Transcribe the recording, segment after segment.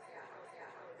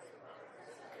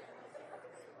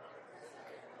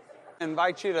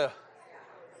Invite you to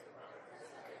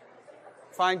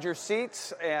find your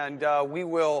seats, and we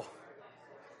will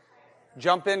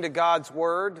jump into God's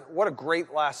Word. What a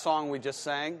great last song we just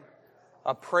sang.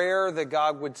 A prayer that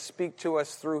God would speak to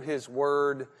us through His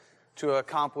Word to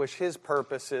accomplish His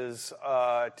purposes,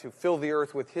 to fill the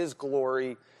earth with His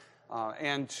glory,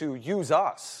 and to use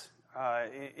us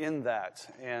in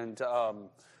that. And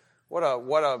what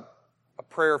a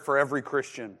prayer for every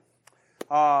Christian.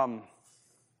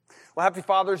 Well, happy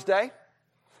Father's Day.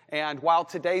 And while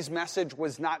today's message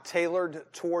was not tailored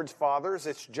towards fathers,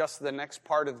 it's just the next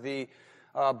part of the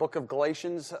book of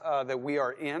Galatians that we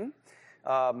are in.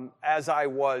 As I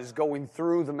was going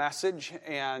through the message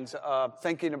and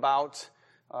thinking about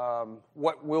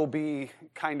what will be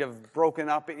kind of broken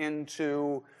up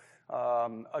into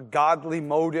a godly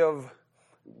motive,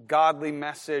 godly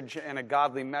message, and a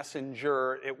godly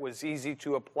messenger, it was easy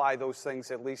to apply those things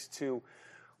at least to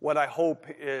what I hope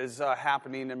is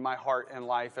happening in my heart and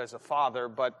life as a father.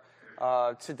 But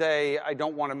today, I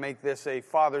don't want to make this a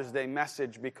Father's Day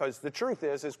message, because the truth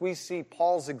is, as we see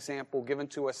Paul's example given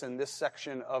to us in this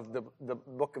section of the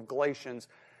book of Galatians,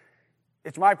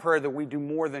 it's my prayer that we do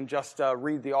more than just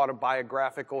read the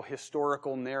autobiographical,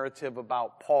 historical narrative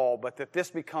about Paul, but that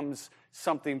this becomes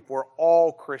something for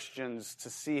all Christians to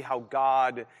see how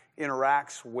God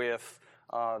interacts with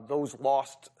those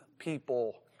lost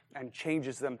people and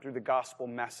changes them through the gospel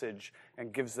message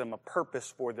and gives them a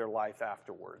purpose for their life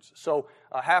afterwards. So,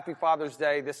 happy Father's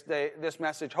Day. This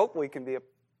message hopefully can be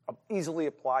easily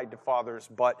applied to fathers,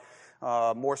 but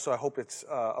more so I hope it's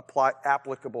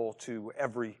applicable to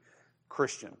every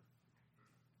Christian.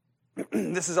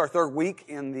 This is our third week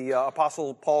in the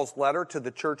Apostle Paul's letter to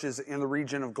the churches in the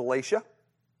region of Galatia.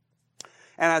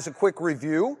 And as a quick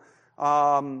review,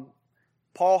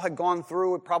 Paul had gone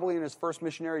through it probably in his first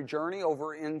missionary journey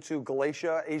over into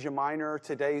Galatia, Asia Minor,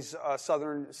 today's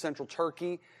southern central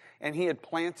Turkey, and he had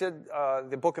planted,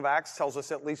 the book of Acts tells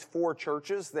us, at least 4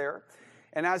 churches there.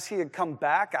 And as he had come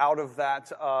back out of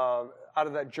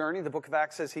that journey, the book of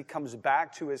Acts says he comes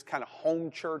back to his kind of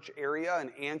home church area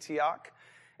in Antioch.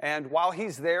 And while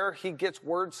he's there, he gets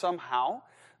word somehow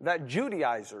that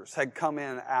Judaizers had come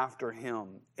in after him.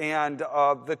 And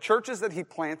the churches that he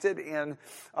planted in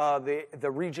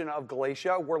the region of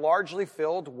Galatia were largely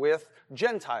filled with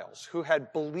Gentiles who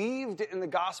had believed in the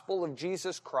gospel of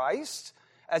Jesus Christ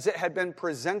as it had been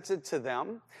presented to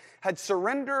them, had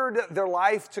surrendered their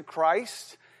life to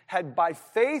Christ, had by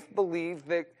faith believed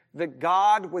that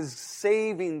God was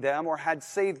saving them or had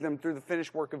saved them through the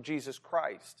finished work of Jesus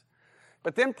Christ.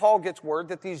 But then Paul gets word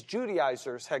that these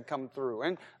Judaizers had come through.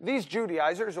 And these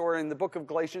Judaizers, or in the book of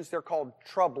Galatians, they're called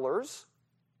troublers,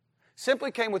 simply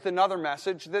came with another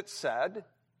message that said,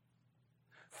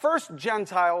 first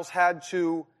Gentiles had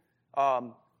to,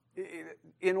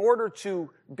 in order to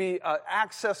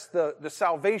access the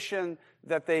salvation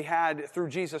that they had through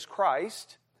Jesus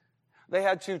Christ, they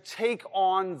had to take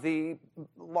on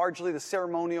largely the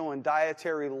ceremonial and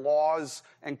dietary laws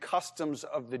and customs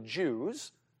of the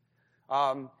Jews.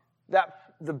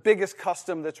 The biggest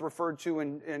custom that's referred to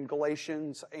in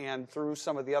Galatians and through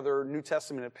some of the other New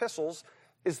Testament epistles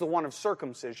is the one of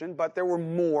circumcision, but there were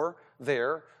more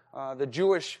there. The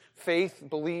Jewish faith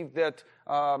believed that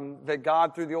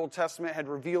God, through the Old Testament, had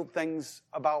revealed things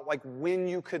about like when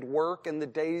you could work and the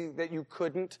day that you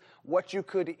couldn't, what you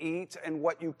could eat and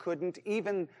what you couldn't,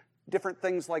 even different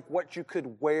things like what you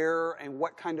could wear and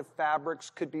what kind of fabrics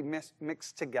could be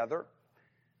mixed together.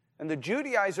 And the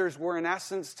Judaizers were in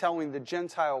essence telling the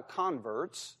Gentile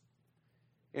converts,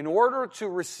 in order to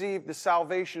receive the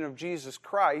salvation of Jesus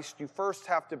Christ, you first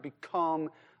have to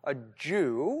become a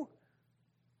Jew,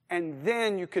 and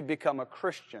then you could become a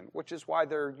Christian, which is why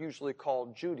they're usually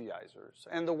called Judaizers.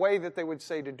 And the way that they would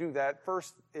say to do that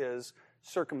first is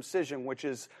circumcision, which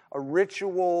is a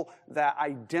ritual that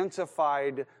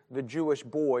identified the Jewish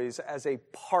boys as a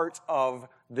part of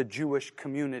the Jewish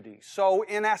community. So,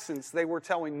 in essence, they were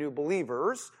telling new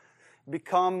believers,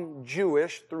 become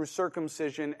Jewish through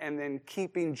circumcision and then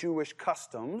keeping Jewish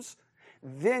customs,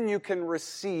 then you can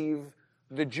receive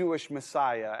the Jewish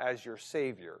Messiah as your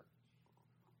Savior.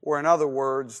 Or in other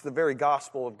words, the very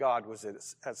gospel of God was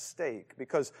at stake,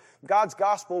 because God's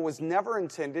gospel was never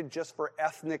intended just for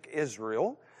ethnic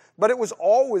Israel, but it was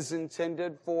always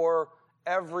intended for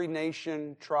every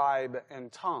nation, tribe,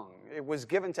 and tongue. It was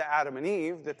given to Adam and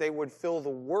Eve that they would fill the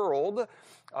world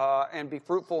and be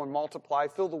fruitful and multiply,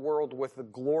 fill the world with the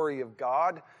glory of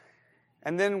God.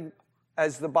 And then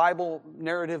as the Bible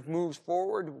narrative moves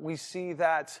forward, we see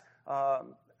that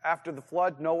after the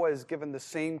flood, Noah is given the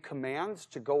same commands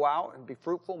to go out and be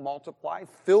fruitful, multiply,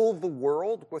 fill the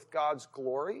world with God's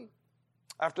glory.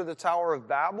 After the Tower of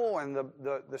Babel, and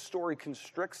the story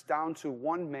constricts down to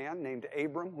one man named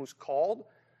Abram who's called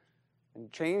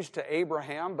and changed to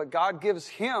Abraham, but God gives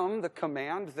him the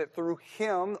command that through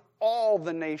him all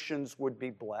the nations would be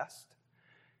blessed.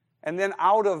 And then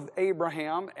out of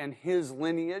Abraham and his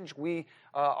lineage, we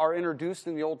are introduced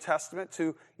in the Old Testament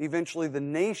to eventually the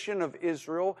nation of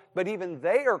Israel, but even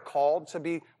they are called to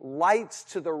be lights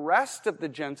to the rest of the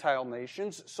Gentile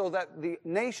nations so that the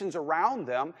nations around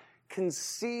them can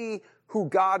see who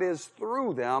God is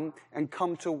through them and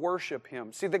come to worship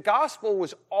Him. See, the gospel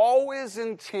was always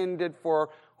intended for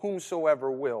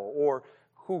whomsoever will, or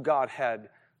who God had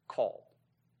called.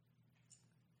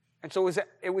 And so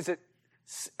it was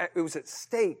at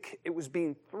stake. It was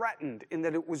being threatened in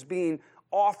that it was being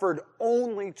offered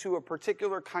only to a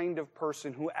particular kind of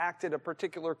person who acted a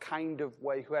particular kind of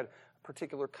way, who had a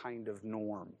particular kind of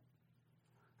norm.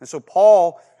 And so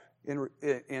Paul,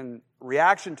 in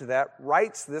reaction to that,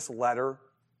 writes this letter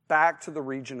back to the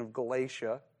region of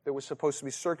Galatia that was supposed to be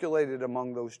circulated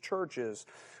among those churches.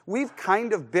 We've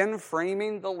kind of been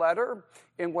framing the letter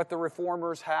in what the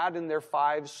Reformers had in their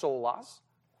 5 solas.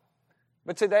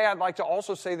 But today I'd like to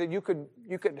also say that you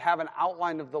could have an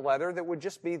outline of the letter that would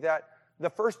just be that the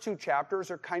first 2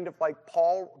 chapters are kind of like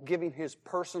Paul giving his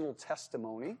personal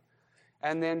testimony.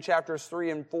 And then chapters 3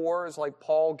 and 4 is like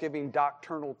Paul giving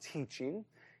doctrinal teaching.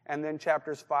 And then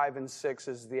chapters 5 and 6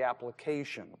 is the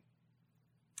application.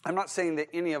 I'm not saying that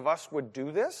any of us would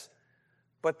do this,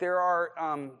 but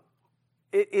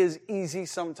it is easy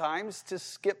sometimes to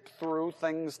skip through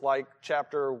things like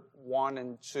chapter 1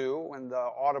 and 2 and the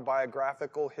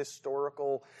autobiographical,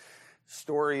 historical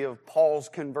story of Paul's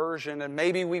conversion, and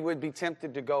maybe we would be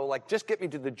tempted to go like, just get me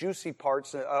to the juicy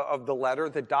parts of the letter,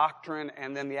 the doctrine,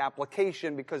 and then the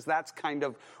application, because that's kind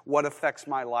of what affects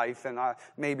my life, and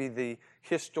maybe the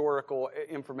historical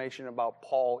information about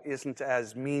Paul isn't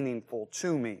as meaningful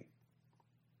to me.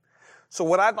 So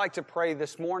what I'd like to pray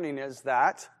this morning is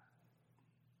that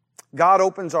God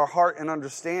opens our heart and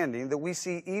understanding, that we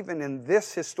see even in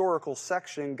this historical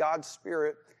section, God's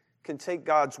Spirit can take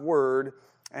God's Word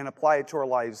and apply it to our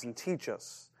lives and teach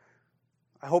us.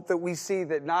 I hope that we see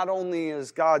that not only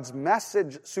is God's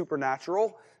message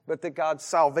supernatural, but that God's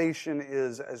salvation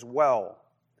is as well.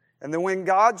 And that when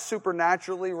God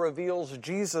supernaturally reveals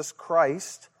Jesus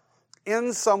Christ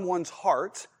in someone's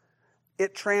heart,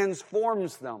 it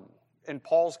transforms them. In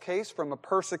Paul's case, from a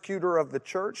persecutor of the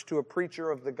church to a preacher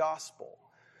of the gospel.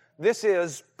 This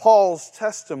is Paul's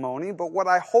testimony, but what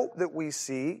I hope that we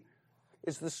see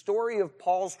is the story of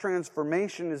Paul's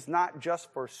transformation is not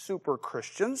just for super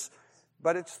Christians,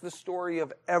 but it's the story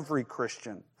of every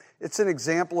Christian. It's an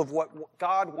example of what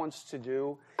God wants to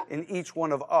do in each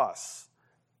one of us.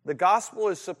 The gospel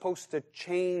is supposed to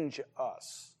change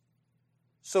us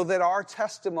so that our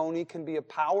testimony can be a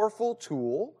powerful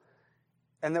tool,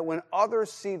 and that when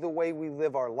others see the way we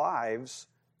live our lives,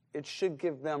 it should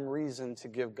give them reason to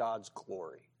give God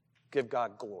glory.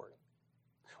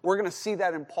 We're going to see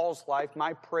that in Paul's life.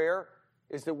 My prayer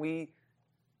is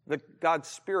that God's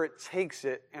Spirit takes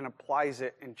it and applies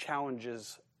it and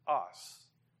challenges us.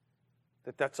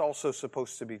 That's also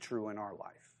supposed to be true in our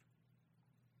life.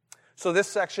 So this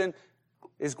section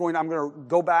I'm going to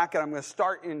go back and I'm going to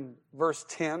start in verse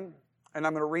 10, and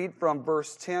I'm going to read from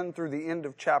verse 10 through the end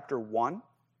of chapter 1.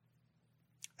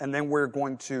 And then we're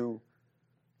going to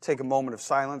take a moment of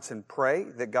silence and pray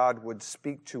that God would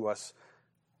speak to us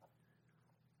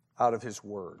out of His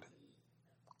Word.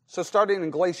 So starting in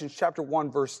Galatians chapter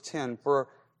 1, verse 10, "For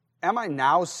am I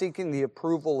now seeking the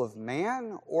approval of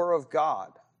man or of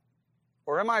God?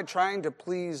 Or am I trying to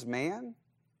please man?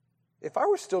 If I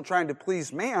were still trying to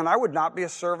please man, I would not be a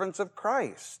servant of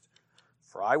Christ.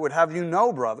 For I would have you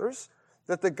know, brothers,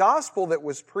 that the gospel that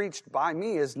was preached by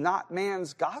me is not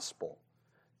man's gospel.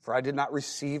 For I did not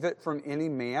receive it from any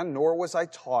man, nor was I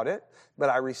taught it, but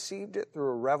I received it through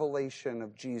a revelation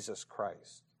of Jesus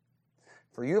Christ.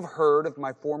 For you have heard of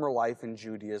my former life in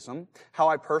Judaism, how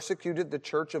I persecuted the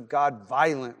church of God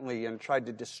violently and tried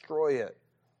to destroy it.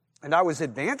 And I was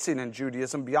advancing in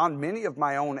Judaism beyond many of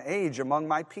my own age among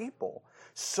my people.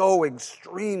 So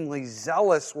extremely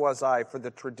zealous was I for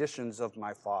the traditions of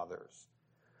my fathers.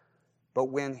 But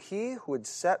when He who had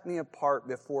set me apart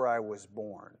before I was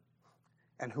born,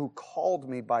 and who called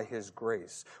me by His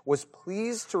grace, was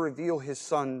pleased to reveal His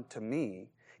Son to me,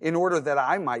 in order that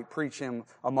I might preach Him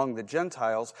among the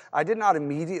Gentiles, I did not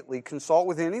immediately consult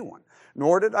with anyone,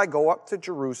 nor did I go up to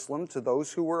Jerusalem to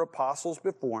those who were apostles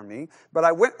before me, but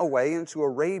I went away into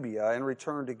Arabia and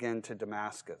returned again to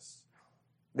Damascus.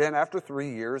 Then after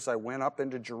 3 years I went up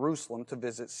into Jerusalem to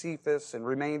visit Cephas and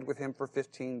remained with him for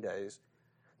 15 days.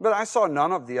 But I saw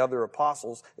none of the other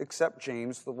apostles except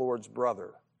James, the Lord's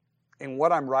brother. In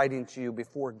what I'm writing to you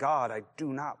before God, I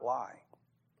do not lie.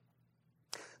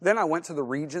 Then I went to the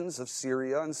regions of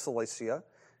Syria and Cilicia,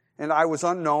 and I was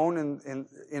unknown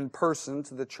in person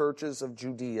to the churches of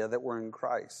Judea that were in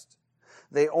Christ.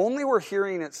 They only were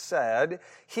hearing it said,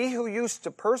 "He who used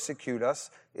to persecute us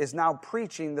is now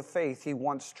preaching the faith he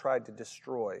once tried to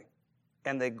destroy."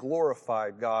 And they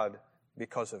glorified God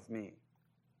because of me.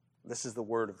 This is the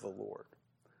word of the Lord.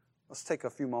 Let's take a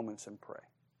few moments and pray.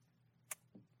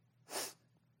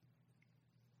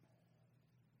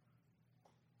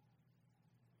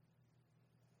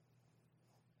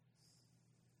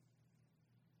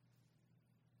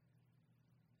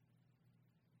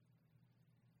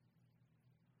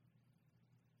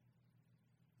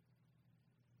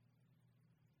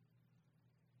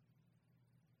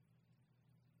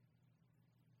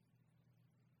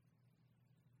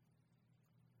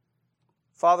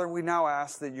 Father, we now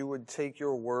ask that you would take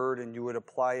your word and you would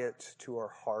apply it to our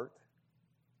heart.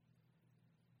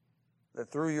 That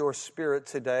through your Spirit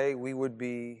today we would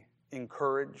be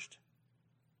encouraged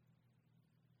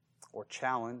or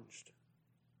challenged,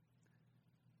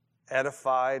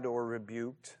 edified or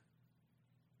rebuked.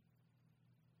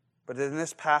 But in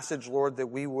this passage, Lord, that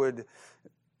we would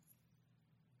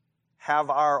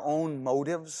have our own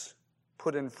motives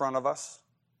put in front of us,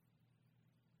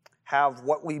 have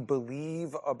what we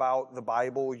believe about the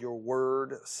Bible, your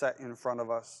word, set in front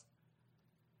of us,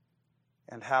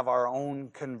 and have our own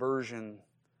conversion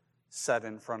set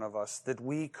in front of us, that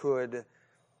we could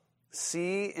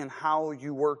see in how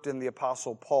you worked in the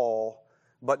Apostle Paul,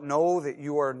 but know that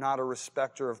you are not a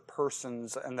respecter of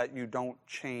persons and that you don't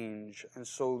change. And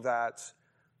so that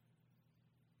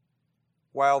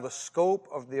while the scope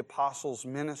of the apostle's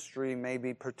ministry may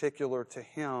be particular to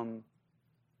him,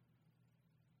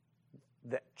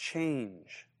 that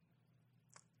change,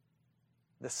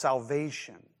 the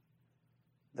salvation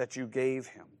that you gave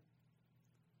him,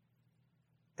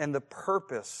 and the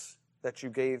purpose that you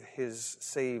gave his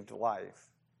saved life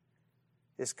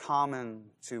is common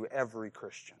to every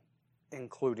Christian,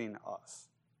 including us.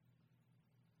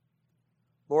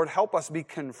 Lord, help us be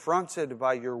confronted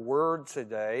by your word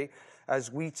today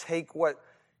as we take what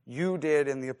you did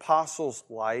in the apostles'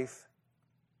 life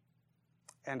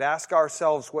and ask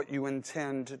ourselves what you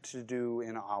intend to do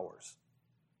in ours.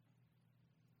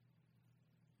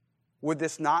 Would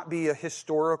this not be a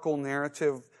historical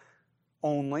narrative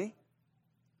only?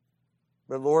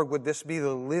 But Lord, would this be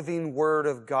the living word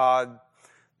of God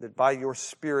that by your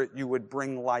Spirit you would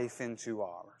bring life into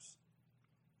ours?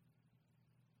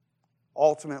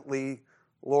 Ultimately,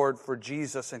 Lord, for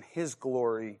Jesus and his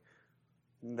glory,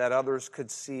 that others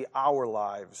could see our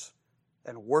lives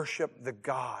and worship the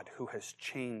God who has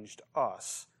changed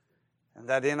us. And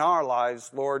that in our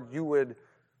lives, Lord, you would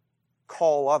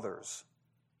call others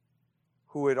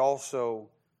who would also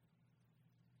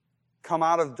come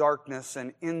out of darkness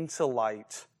and into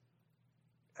light.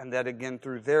 And that again,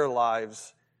 through their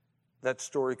lives, that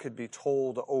story could be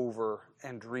told over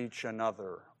and reach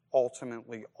another.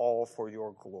 Ultimately, all for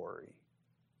your glory.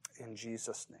 In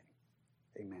Jesus' name,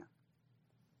 amen.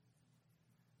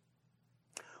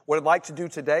 What I'd like to do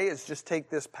today is just take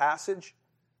this passage,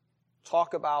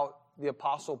 talk about the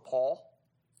Apostle Paul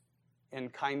in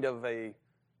kind of a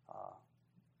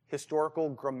historical,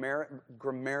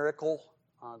 grammatical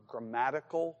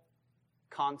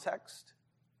context,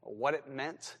 what it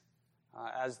meant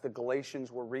as the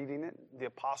Galatians were reading it, the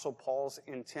Apostle Paul's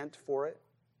intent for it.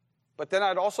 But then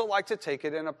I'd also like to take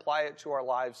it and apply it to our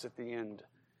lives at the end,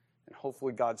 and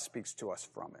hopefully God speaks to us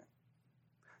from it.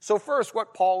 So first,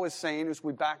 what Paul is saying as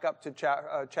we back up to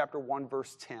chapter 1,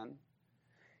 verse 10,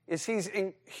 is he's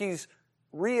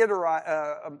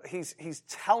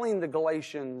telling the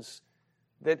Galatians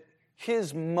that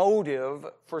his motive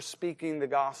for speaking the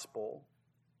gospel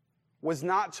was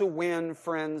not to win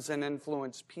friends and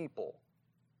influence people.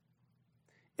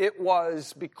 It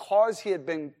was because he had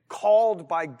been called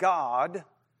by God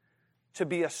to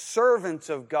be a servant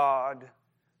of God,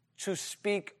 to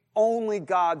speak only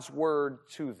God's word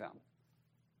to them.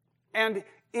 And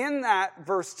in that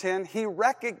verse 10, he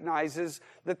recognizes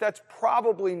that that's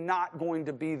probably not going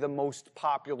to be the most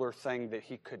popular thing that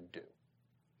he could do.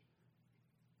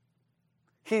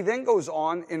 He then goes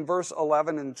on in verse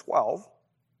 11 and 12,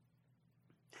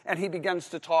 and he begins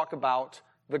to talk about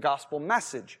the gospel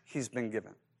message he's been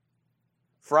given.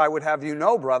 For I would have you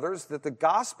know, brothers, that the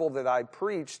gospel that I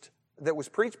preached, that was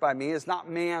preached by me, is not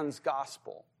man's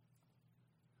gospel.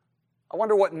 I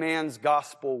wonder what man's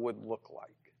gospel would look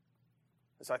like.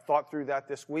 As I thought through that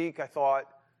this week, I thought,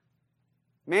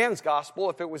 Man's gospel,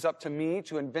 if it was up to me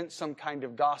to invent some kind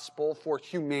of gospel for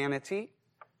humanity,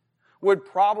 would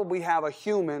probably have a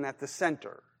human at the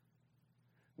center.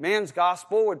 Man's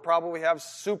gospel would probably have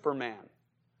Superman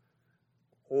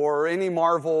or any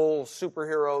Marvel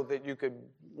superhero that you could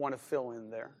want to fill in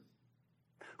there,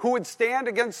 who would stand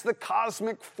against the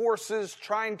cosmic forces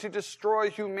trying to destroy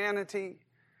humanity.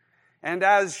 And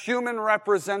as human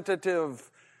representative,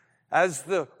 as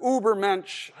the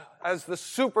Ubermensch, as the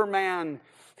Superman,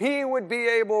 he would be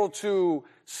able to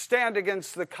stand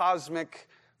against the cosmic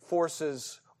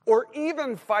forces or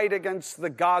even fight against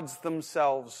the gods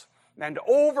themselves and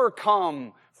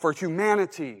overcome for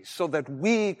humanity so that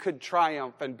we could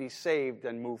triumph and be saved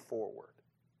and move forward.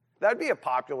 That'd be a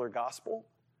popular gospel.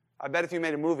 I bet if you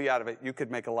made a movie out of it, you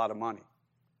could make a lot of money.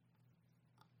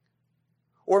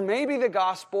 Or maybe the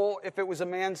gospel, if it was a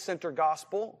man-centered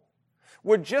gospel,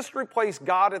 would just replace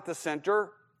God at the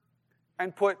center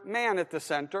and put man at the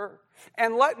center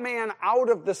and let man out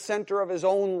of the center of his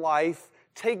own life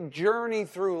take journey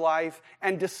through life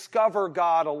and discover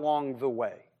God along the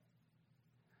way.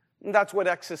 And that's what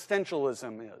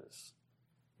existentialism is.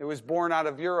 It was born out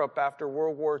of Europe after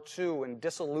World War II and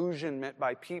disillusionment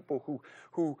by people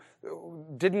who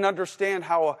didn't understand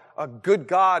how a good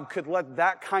God could let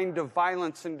that kind of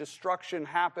violence and destruction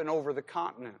happen over the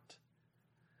continent.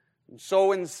 And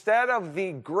so instead of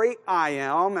the great I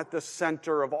am at the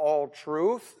center of all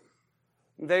truth,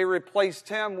 they replaced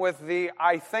him with the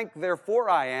I think, therefore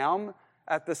I am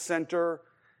at the center,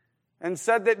 and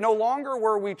said that no longer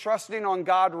were we trusting on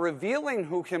God revealing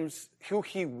who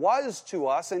he was to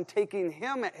us and taking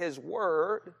him at his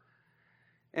word.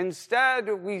 Instead,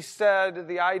 we said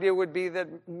the idea would be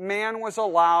that man was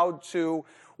allowed to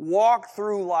walk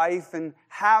through life and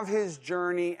have his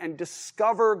journey and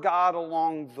discover God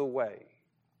along the way,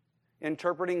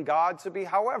 interpreting God to be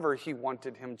however he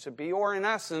wanted him to be, or in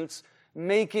essence,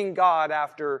 making God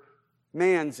after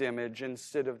man's image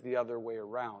instead of the other way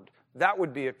around. That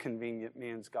would be a convenient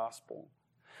man's gospel.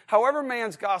 However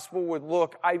man's gospel would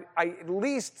look, I at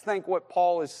least think what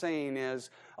Paul is saying is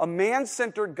a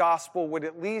man-centered gospel would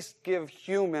at least give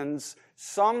humans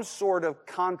some sort of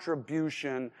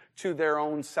contribution to their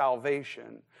own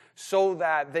salvation so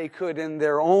that they could, in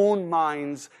their own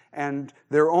minds and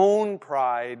their own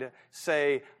pride,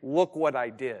 say, look what I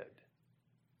did.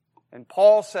 And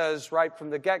Paul says right from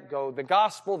the get-go, the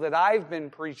gospel that I've been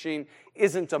preaching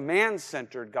isn't a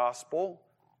man-centered gospel.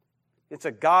 It's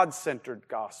a God-centered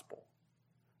gospel.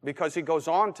 Because he goes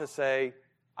on to say,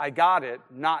 I got it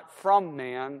not from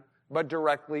man, but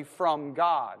directly from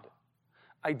God.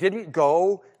 I didn't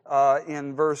go,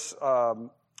 in verse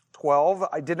 12,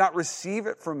 I did not receive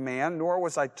it from man, nor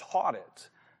was I taught it.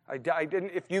 I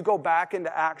didn't. If you go back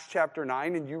into Acts chapter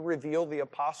 9 and you reveal the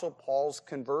Apostle Paul's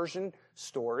conversion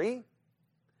story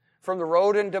from the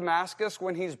road in Damascus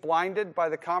when he's blinded by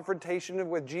the confrontation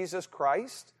with Jesus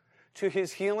Christ to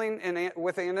his healing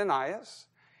with Ananias,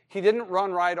 he didn't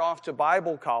run right off to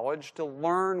Bible college to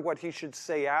learn what he should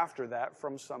say after that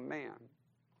from some man.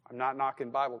 I'm not knocking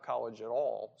Bible college at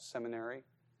all, seminary.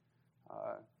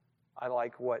 I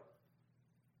like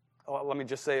let me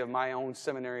just say of my own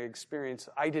seminary experience,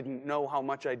 I didn't know how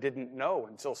much I didn't know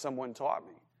until someone taught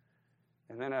me.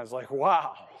 And then I was like,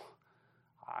 wow,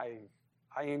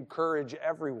 I encourage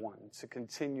everyone to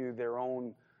continue their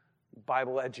own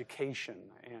Bible education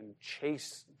and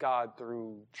chase God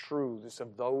through truths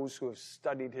of those who have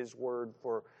studied his word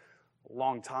for a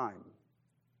long time.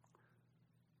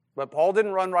 But Paul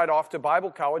didn't run right off to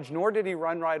Bible college, nor did he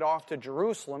run right off to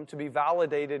Jerusalem to be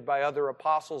validated by other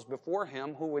apostles before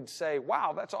him who would say,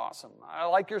 wow, that's awesome. I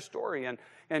like your story.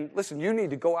 And listen, you need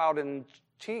to go out and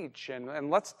teach, and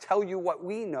let's tell you what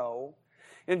we know.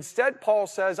 Instead, Paul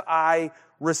says, I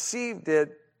received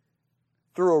it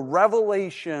through a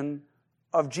revelation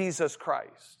of Jesus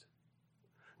Christ.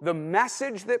 The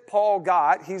message that Paul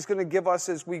got, he's going to give us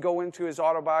as we go into his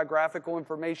autobiographical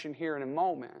information here in a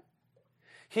moment.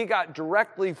 He got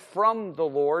directly from the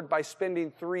Lord by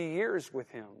spending 3 years with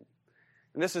him.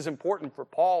 And this is important for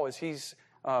Paul as he's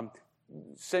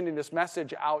sending this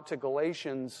message out to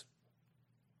Galatians,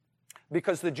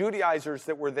 because the Judaizers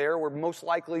that were there were most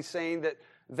likely saying that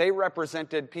they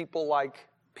represented people like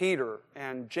Peter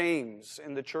and James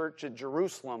in the church at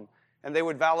Jerusalem. And they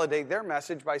would validate their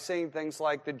message by saying things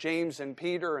like that James and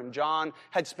Peter and John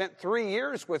had spent 3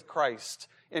 years with Christ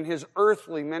in his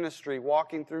earthly ministry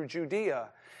walking through Judea.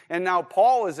 And now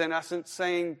Paul is in essence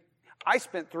saying, I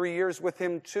spent 3 years with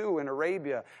him too in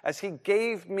Arabia as he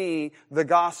gave me the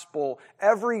gospel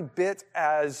every bit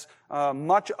as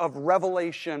much of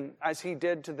revelation as he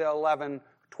did to the 11,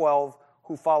 12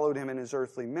 who followed him in his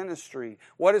earthly ministry.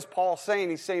 What is Paul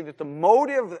saying? He's saying that the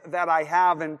motive that I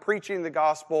have in preaching the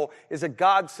gospel is a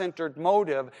God-centered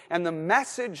motive, and the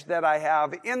message that I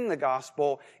have in the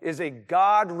gospel is a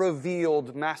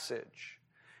God-revealed message.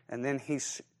 And then he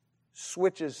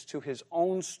switches to his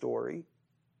own story.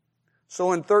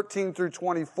 So in 13 through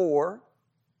 24,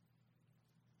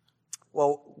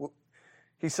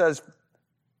 he says,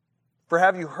 "For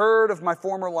have you heard of my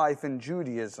former life in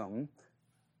Judaism,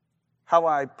 how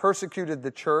I persecuted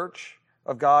the church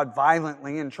of God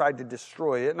violently and tried to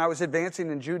destroy it? And I was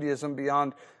advancing in Judaism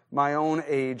beyond my own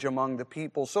age among the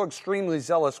people. So extremely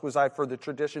zealous was I for the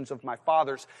traditions of my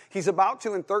fathers." He's about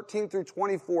to, in 13 through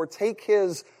 24, take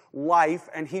his life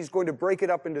and he's going to break it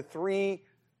up into 3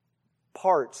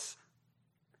 parts.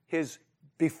 His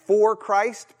before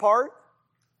Christ part,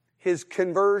 his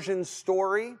conversion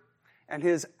story, and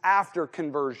his after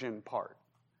conversion part.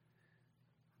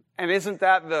 And isn't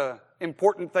that the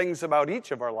important things about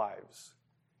each of our lives?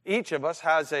 Each of us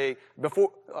has a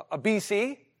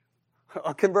BC,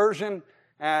 a conversion,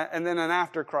 and then an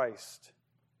after Christ.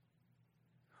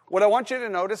 What I want you to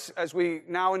notice as we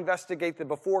now investigate the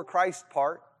before Christ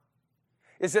part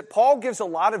is that Paul gives a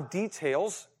lot of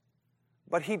details,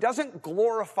 but he doesn't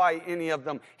glorify any of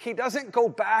them. He doesn't go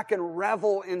back and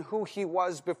revel in who he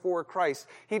was before Christ.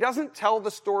 He doesn't tell the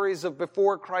stories of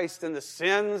before Christ and the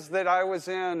sins that I was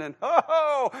in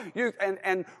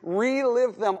and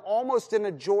relive them almost in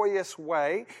a joyous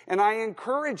way. And I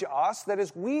encourage us that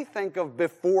as we think of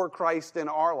before Christ in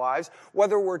our lives,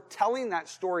 whether we're telling that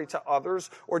story to others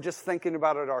or just thinking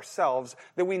about it ourselves,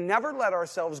 that we never let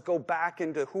ourselves go back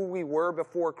into who we were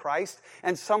before Christ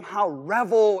and somehow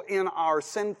revel in our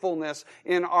sinfulness,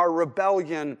 in our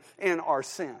rebellion, in our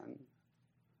sin.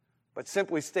 But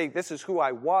simply state, this is who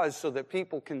I was, so that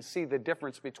people can see the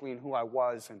difference between who I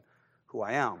was and who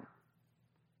I am.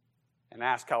 And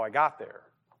ask how I got there,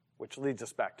 which leads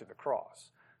us back to the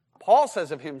cross. Paul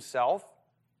says of himself,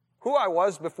 who I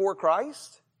was before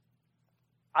Christ,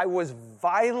 I was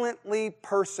violently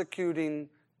persecuting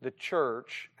the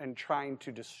church and trying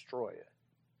to destroy it.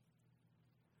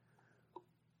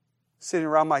 Sitting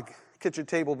around my kitchen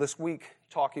table this week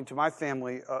talking to my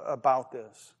family about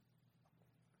this.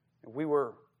 We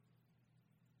were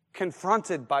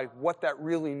confronted by what that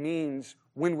really means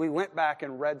when we went back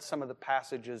and read some of the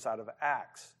passages out of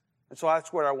Acts. And so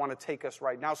that's where I want to take us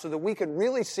right now, so that we can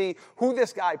really see who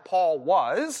this guy Paul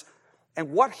was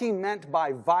and what he meant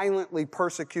by violently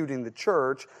persecuting the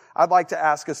church. I'd like to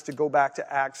ask us to go back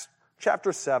to Acts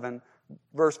chapter 7,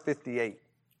 verse 58.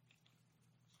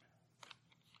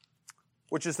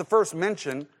 Which is the first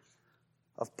mention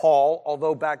of Paul,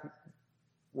 although back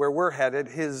where we're headed,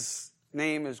 his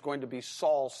name is going to be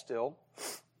Saul still.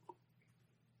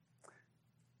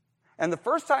 And the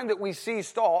first time that we see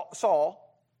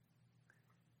Saul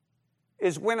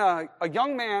is when a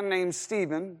young man named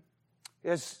Stephen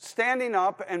is standing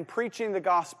up and preaching the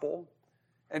gospel.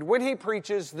 And when he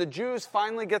preaches, the Jews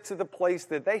finally get to the place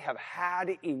that they have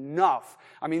had enough.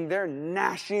 I mean, they're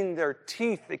gnashing their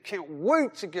teeth. They can't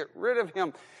wait to get rid of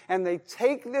him. And they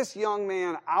take this young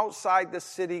man outside the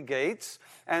city gates,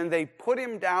 and they put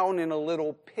him down in a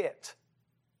little pit.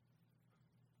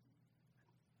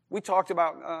 We talked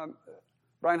about,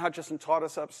 Brian Hutchison taught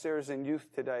us upstairs in youth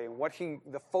today, and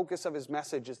the focus of his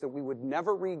message is that we would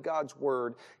never read God's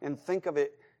word and think of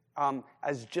it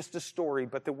as just a story,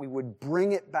 but that we would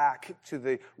bring it back to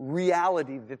the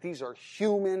reality that these are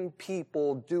human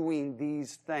people doing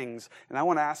these things. And I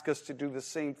want to ask us to do the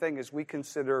same thing as we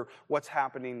consider what's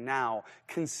happening now.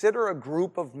 Consider a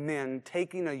group of men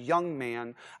taking a young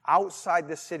man outside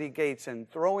the city gates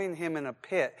and throwing him in a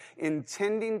pit,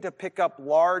 intending to pick up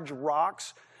large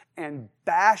rocks and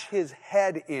bash his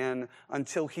head in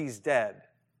until he's dead.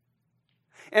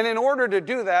 And in order to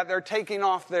do that, they're taking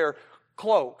off their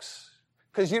cloaks.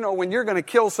 Because, when you're going to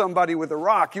kill somebody with a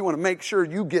rock, you want to make sure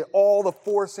you get all the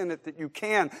force in it that you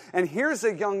can. And here's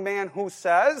a young man who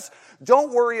says,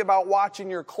 don't worry about watching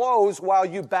your clothes while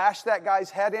you bash that guy's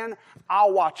head in.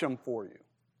 I'll watch them for you.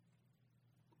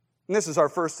 And this is our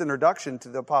first introduction to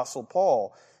the Apostle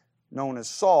Paul, known as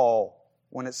Saul,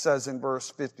 when it says in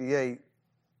verse 58,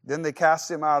 then they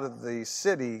cast him out of the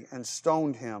city and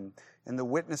stoned him, and the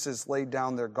witnesses laid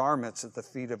down their garments at the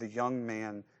feet of a young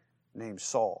man named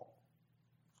Saul.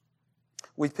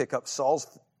 We pick up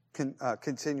Saul's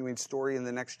continuing story in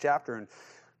the next chapter, in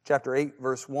chapter 8,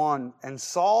 verse 1. And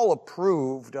Saul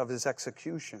approved of his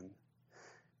execution,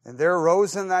 And there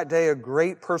arose in that day a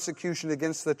great persecution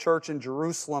against the church in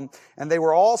Jerusalem, and they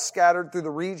were all scattered through the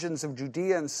regions of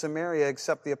Judea and Samaria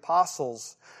except the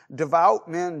apostles. Devout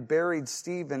men buried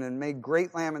Stephen and made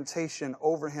great lamentation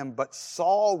over him, but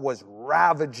Saul was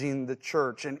ravaging the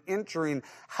church, and entering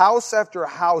house after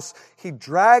house, he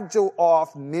dragged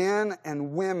off men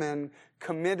and women,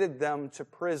 committed them to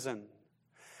prison.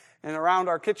 And around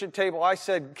our kitchen table, I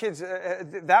said, kids,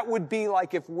 that would be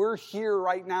like if we're here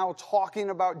right now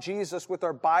talking about Jesus with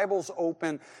our Bibles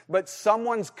open, but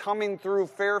someone's coming through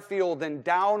Fairfield and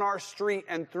down our street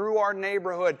and through our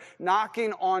neighborhood,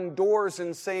 knocking on doors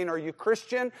and saying, are you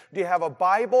Christian? Do you have a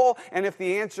Bible? And if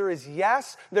the answer is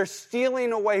yes, they're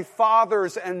stealing away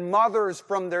fathers and mothers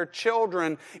from their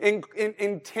children,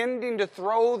 intending to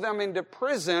throw them into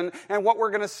prison. And what we're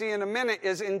going to see in a minute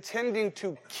is intending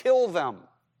to kill them.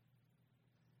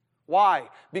 Why?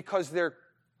 Because they're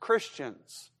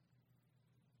Christians.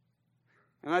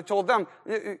 And I told them,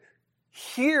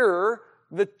 hear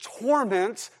the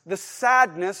torment, the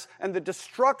sadness, and the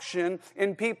destruction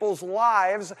in people's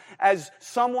lives as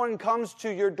someone comes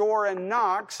to your door and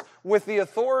knocks with the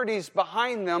authorities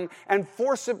behind them and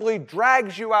forcibly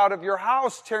drags you out of your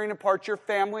house, tearing apart your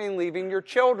family and leaving your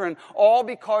children, all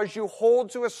because you hold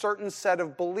to a certain set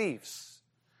of beliefs.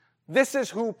 This is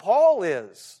who Paul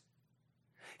is.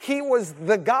 He was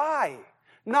the guy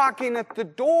knocking at the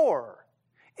door,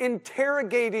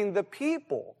 interrogating the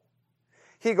people.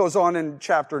 He goes on in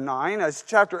chapter 9, as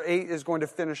chapter 8 is going to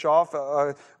finish off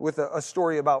with a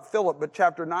story about Philip, but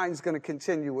chapter 9 is going to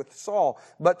continue with Saul.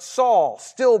 But Saul,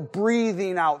 still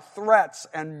breathing out threats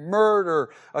and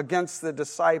murder against the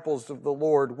disciples of the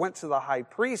Lord, went to the high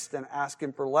priest and asked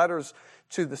him for letters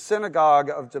to the synagogue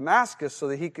of Damascus so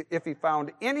that he could, if he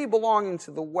found any belonging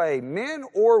to the way, men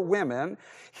or women,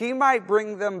 he might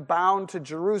bring them bound to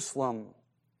Jerusalem.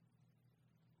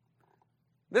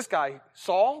 This guy,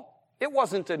 Saul, it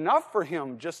wasn't enough for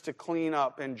him just to clean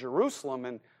up in Jerusalem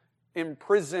and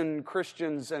imprison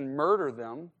Christians and murder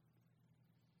them.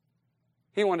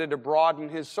 He wanted to broaden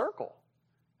his circle.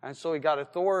 And so he got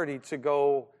authority to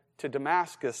go to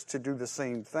Damascus to do the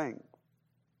same thing.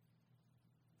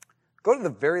 Go to the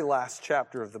very last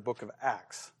chapter of the book of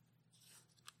Acts,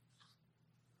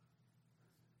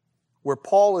 where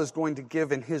Paul is going to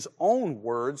give in his own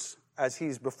words, as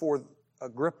he's before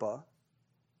Agrippa,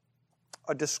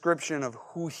 a description of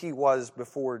who he was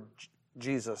before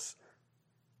Jesus.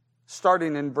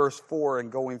 Starting in verse 4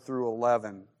 and going through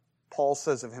 11, Paul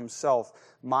says of himself,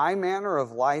 "My manner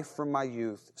of life from my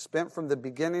youth, spent from the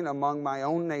beginning among my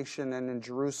own nation and in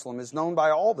Jerusalem, is known by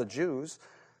all the Jews.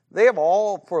 They have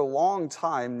all for a long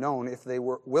time known, if they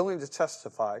were willing to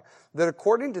testify, that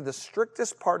according to the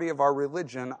strictest party of our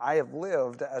religion, I have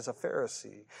lived as a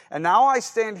Pharisee. And now I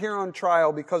stand here on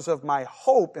trial because of my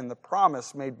hope in the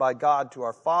promise made by God to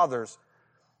our fathers,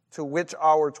 to which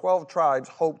our 12 tribes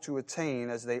hope to attain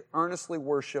as they earnestly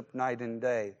worship night and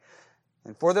day.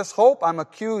 And for this hope I'm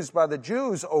accused by the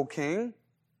Jews, O king.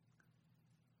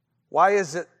 Why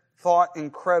is it thought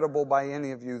incredible by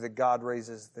any of you that God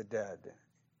raises the dead?"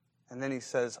 And then he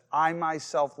says, "I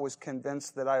myself was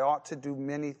convinced that I ought to do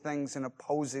many things in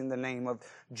opposing the name of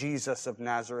Jesus of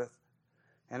Nazareth.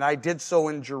 And I did so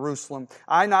in Jerusalem.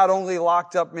 I not only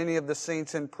locked up many of the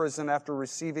saints in prison after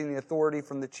receiving the authority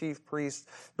from the chief priests,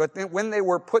 but when they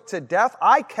were put to death,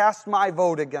 I cast my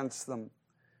vote against them.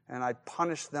 And I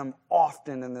punished them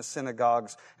often in the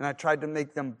synagogues, and I tried to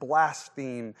make them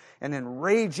blaspheme. And in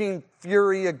raging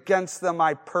fury against them,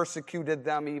 I persecuted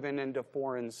them even into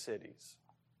foreign cities."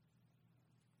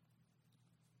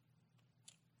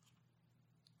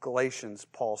 Galatians,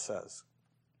 Paul says,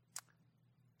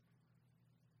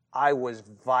 "I was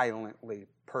violently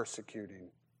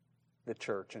persecuting the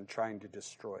church and trying to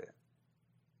destroy it.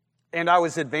 And I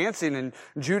was advancing in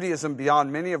Judaism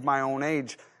beyond many of my own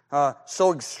age.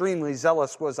 So extremely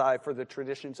zealous was I for the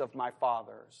traditions of my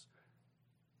fathers."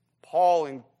 Paul,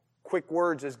 in quick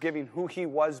words, is giving who he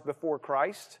was before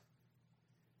Christ.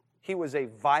 He was a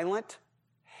violent,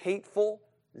 hateful,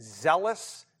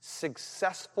 zealous,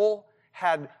 successful,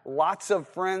 had lots of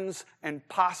friends and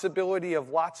possibility of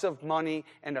lots of money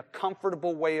and a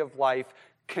comfortable way of life,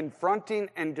 confronting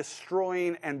and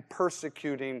destroying and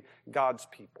persecuting God's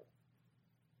people.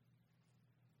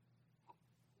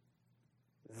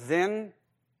 Then,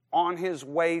 on his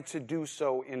way to do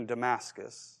so in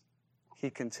Damascus,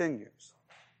 he continues,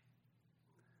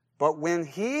 "But when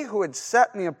he who had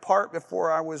set me apart before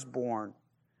I was born,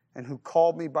 and who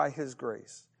called me by his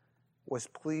grace, was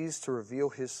pleased to reveal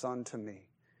his Son to me,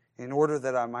 in order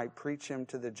that I might preach him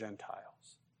to the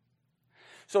Gentiles."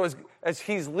 So as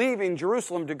he's leaving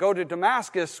Jerusalem to go to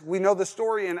Damascus, we know the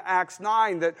story in Acts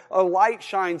 9 that a light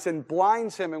shines and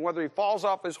blinds him, and whether he falls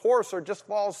off his horse or just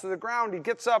falls to the ground, he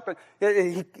gets up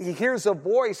and he hears a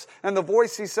voice, and the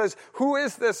voice, he says, "Who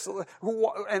is this?"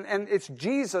 And it's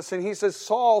Jesus, and he says,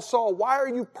 "Saul, Saul, why are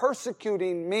you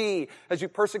persecuting me? As you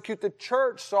persecute the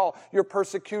church, Saul, you're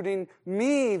persecuting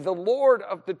me, the Lord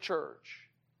of the church."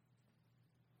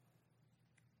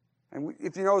 And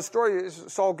if you know the story,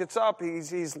 Saul gets up,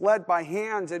 he's led by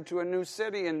hands into a new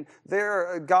city, and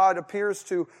there God appears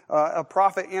to a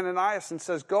prophet Ananias and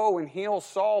says, "Go and heal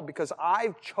Saul because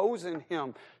I've chosen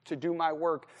him to do my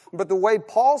work." But the way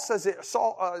Paul says it,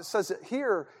 Saul says it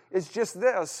here is just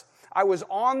this: I was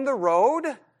on the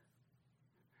road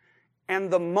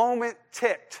and the moment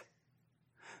ticked.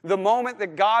 The moment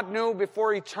that God knew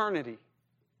before eternity.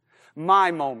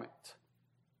 My moment.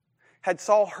 Had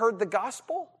Saul heard the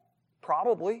gospel?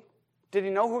 Probably. Did he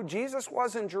know who Jesus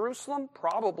was in Jerusalem?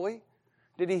 Probably.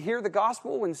 Did he hear the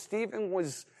gospel when Stephen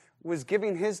was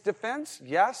giving his defense?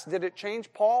 Yes. Did it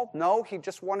change Paul? No. He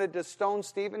just wanted to stone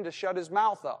Stephen to shut his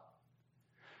mouth up.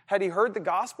 Had he heard the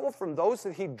gospel from those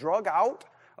that he drug out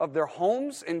of their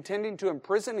homes, intending to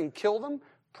imprison and kill them?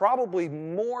 Probably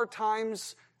more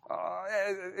times,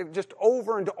 just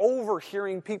over and over,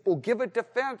 hearing people give a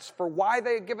defense for why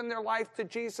they had given their life to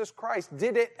Jesus Christ.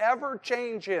 Did it ever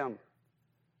change him?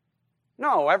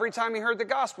 No, every time he heard the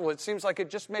gospel, it seems like it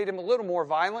just made him a little more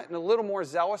violent and a little more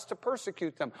zealous to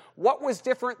persecute them. What was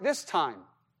different this time?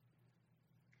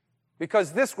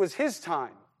 Because this was his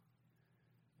time.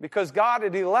 Because God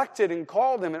had elected and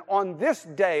called him, and on this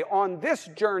day, on this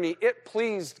journey, it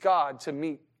pleased God to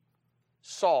meet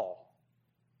Saul.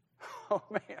 Oh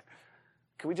man,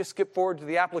 can we just skip forward to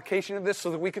the application of this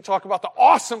so that we could talk about the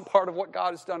awesome part of what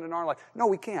God has done in our life? No,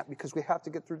 we can't, because we have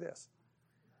to get through this.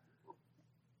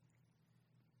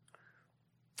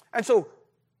 And so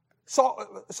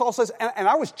Saul says, and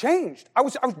I was changed. I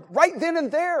was right then and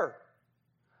there.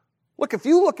 Look, if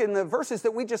you look in the verses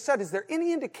that we just said, is there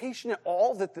any indication at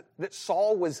all that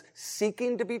Saul was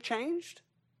seeking to be changed?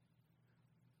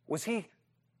 Was he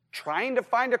trying to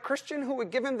find a Christian who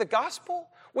would give him the gospel?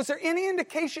 Was there any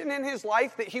indication in his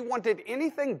life that he wanted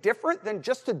anything different than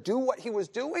just to do what he was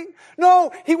doing?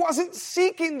 No, he wasn't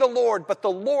seeking the Lord, but the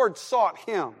Lord sought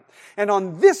him. And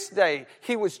on this day,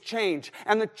 he was changed.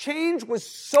 And the change was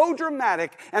so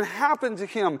dramatic and happened to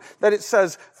him that it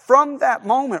says, from that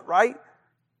moment, right,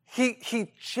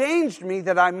 he changed me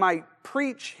that I might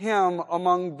preach him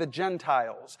among the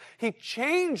Gentiles. He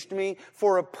changed me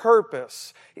for a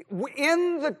purpose.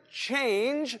 In the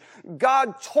change,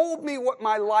 God told me what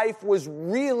my life was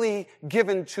really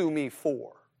given to me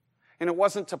for. And it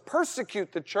wasn't to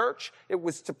persecute the church, it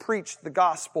was to preach the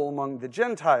gospel among the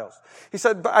Gentiles. He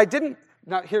said, but I didn't,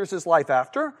 now here's his life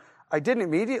after. I didn't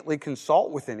immediately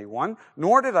consult with anyone,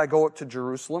 nor did I go up to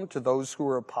Jerusalem to those who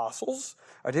were apostles.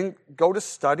 I didn't go to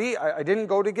study. I didn't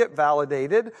go to get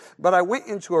validated, but I went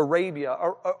into Arabia.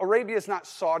 Arabia is not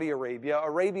Saudi Arabia.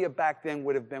 Arabia back then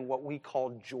would have been what we call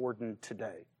Jordan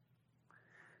today.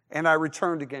 And I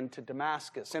returned again to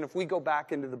Damascus. And if we go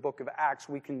back into the book of Acts,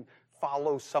 we can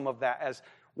follow some of that as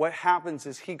what happens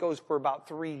is he goes for about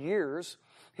 3 years.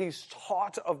 He's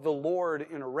taught of the Lord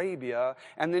in Arabia,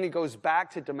 and then he goes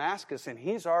back to Damascus, and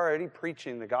he's already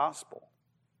preaching the gospel.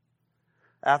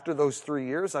 After those 3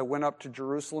 years, I went up to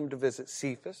Jerusalem to visit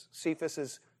Cephas. Cephas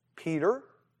is Peter,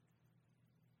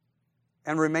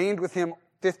 and remained with him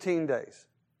 15 days.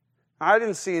 I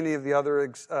didn't see any of the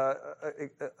other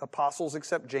apostles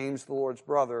except James, the Lord's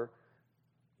brother.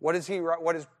 What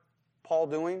is Paul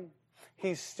doing?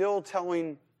 He's still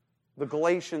telling the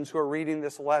Galatians who are reading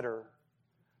this letter,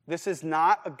 this is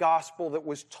not a gospel that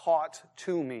was taught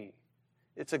to me.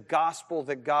 It's a gospel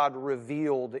that God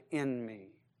revealed in me.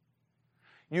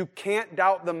 You can't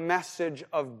doubt the message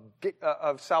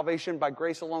of salvation by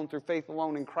grace alone, through faith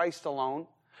alone, in Christ alone,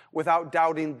 without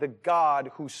doubting the God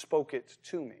who spoke it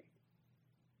to me.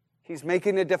 He's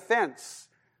making a defense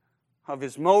of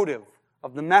his motive,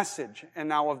 of the message, and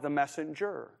now of the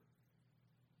messenger.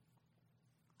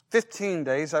 15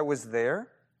 days I was there.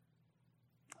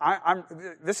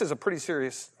 This is a pretty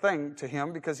serious thing to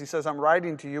him because he says, I'm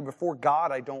writing to you before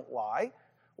God, I don't lie.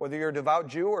 Whether you're a devout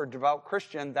Jew or a devout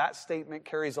Christian, that statement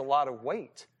carries a lot of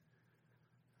weight.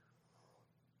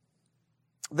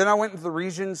 Then I went into the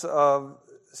regions of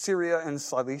Syria and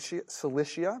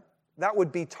Cilicia. That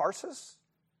would be Tarsus.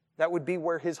 That would be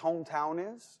where his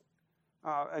hometown is.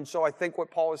 And so I think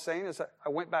what Paul is saying is that I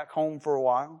went back home for a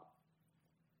while.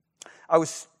 I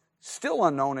was still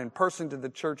unknown in person to the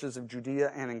churches of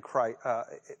Judea and in Christ,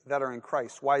 that are in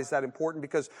Christ. Why is that important?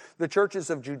 Because the churches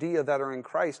of Judea that are in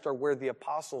Christ are where the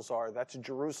apostles are. That's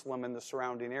Jerusalem and the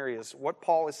surrounding areas. What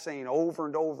Paul is saying over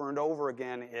and over and over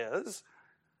again is,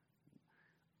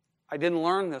 I didn't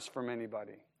learn this from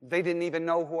anybody. They didn't even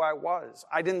know who I was.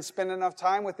 I didn't spend enough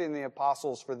time within the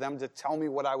apostles for them to tell me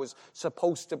what I was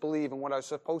supposed to believe and what I was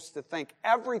supposed to think.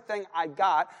 Everything I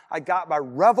got by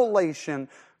revelation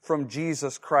from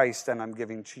Jesus Christ, and I'm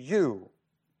giving to you.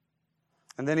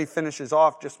 And then he finishes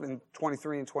off just in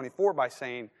 23 and 24 by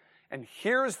saying, and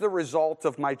here's the result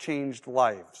of my changed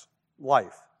life.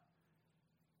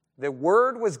 The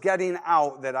word was getting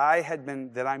out that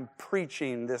I'm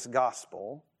preaching this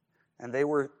gospel, and they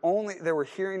were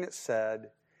hearing it said,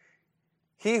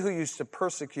 he who used to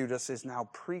persecute us is now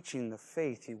preaching the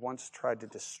faith he once tried to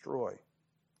destroy.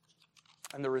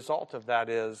 And the result of that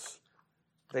is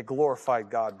they glorified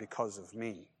God because of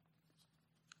me.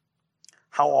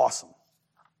 How awesome.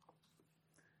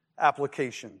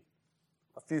 Application.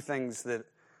 A few things that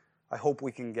I hope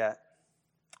we can get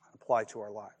and apply to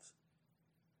our lives.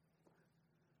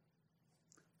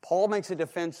 Paul makes a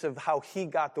defense of how he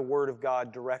got the Word of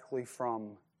God directly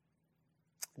from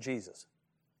Jesus.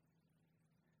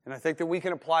 And I think that we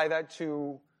can apply that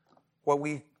to what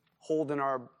we hold in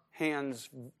our hands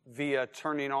via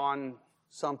turning on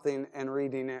something and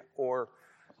reading it, or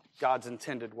God's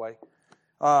intended way.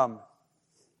 I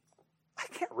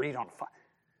can't read on the phone.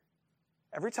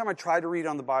 Every time I try to read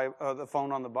on the Bible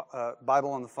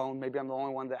on the phone, maybe I'm the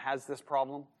only one that has this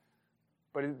problem.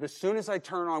 But as soon as I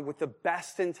turn on with the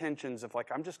best intentions of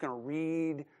I'm just going to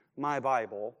read my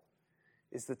Bible,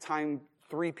 is the time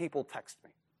 3 people text me.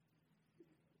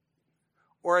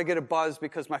 Or I get a buzz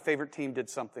because my favorite team did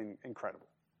something incredible.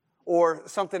 Or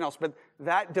something else. But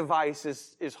that device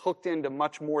is hooked into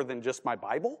much more than just my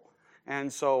Bible.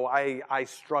 And so I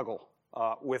struggle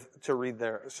to read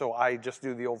there. So I just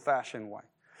do the old-fashioned way.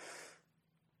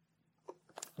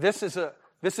 This is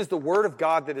the Word of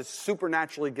God that is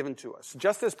supernaturally given to us.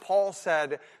 Just as Paul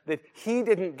said that he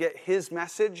didn't get his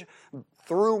message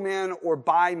through men or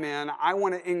by men, I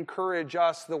want to encourage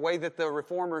us, the way that the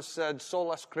Reformers said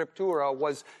sola scriptura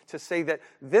was to say that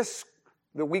this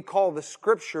that we call the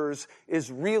Scriptures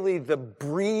is really the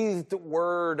breathed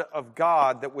Word of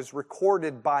God that was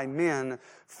recorded by men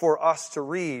for us to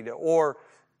read. Or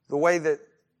the way that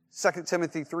 2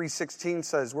 Timothy 3:16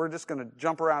 says, we're just going to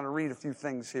jump around and read a few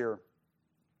things here.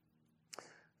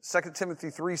 2 Timothy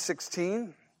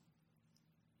 3:16,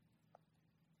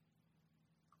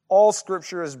 all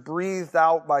Scripture is breathed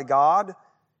out by God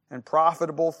and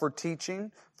profitable for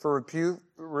teaching, for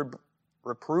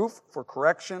reproof, for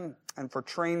correction, and for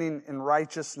training in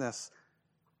righteousness,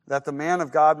 that the man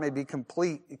of God may be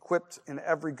complete, equipped in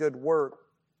every good work,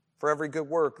 for every good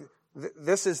work.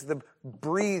 This is the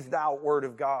breathed out Word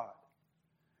of God.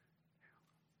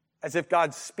 As if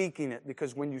God's speaking it,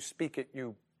 because when you speak it,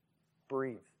 you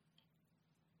breathe.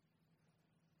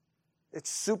 It's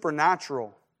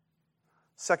supernatural.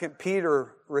 2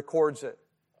 Peter records it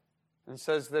and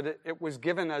says that it was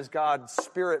given as God's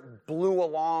Spirit blew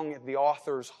along the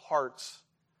author's hearts,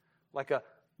 like a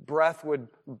breath would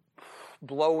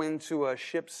blow into a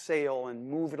ship's sail and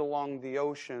move it along the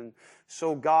ocean.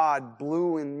 So God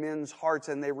blew in men's hearts,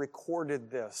 and they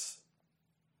recorded this.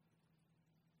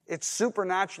 It's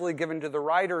supernaturally given to the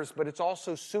writers, but it's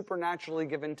also supernaturally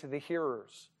given to the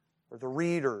hearers or the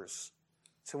readers,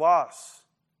 to us.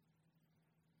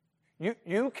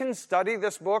 You can study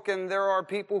this book, and there are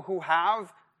people who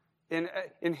have,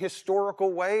 in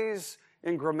historical ways,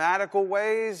 in grammatical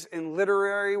ways, in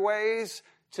literary ways,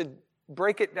 to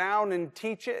break it down and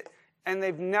teach it, and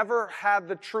they've never had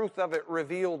the truth of it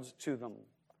revealed to them.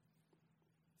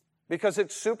 Because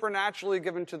it's supernaturally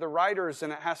given to the writers,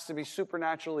 and it has to be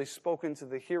supernaturally spoken to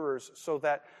the hearers so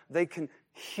that they can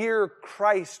hear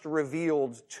Christ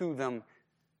revealed to them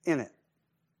in it.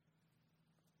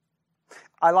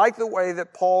 I like the way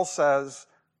that Paul says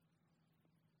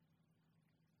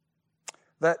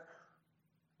that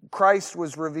Christ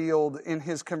was revealed in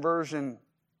his conversion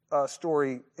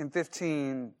story in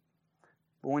 15.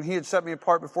 But when he had set me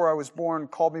apart before I was born,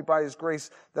 called me by his grace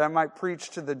that I might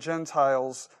preach to the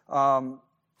Gentiles. I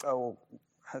had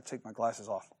to take my glasses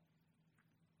off.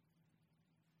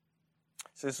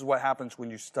 So this is what happens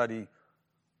when you study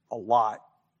a lot.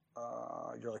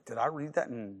 You're like, did I read that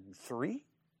in 3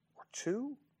 or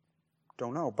 2?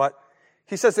 Don't know. But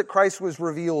he says that Christ was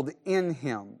revealed in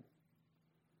him.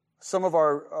 Some of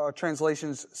our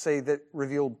translations say that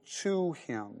revealed to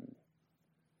him.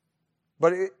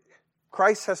 But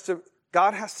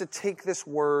God has to take this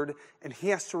word and he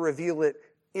has to reveal it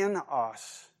in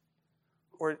us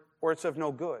or it's of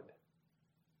no good.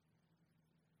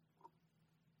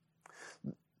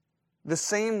 The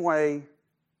same way,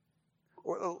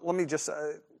 or let me just,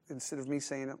 instead of me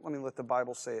saying it, let me let the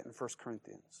Bible say it in 1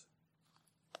 Corinthians.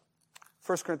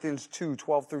 1 Corinthians 2,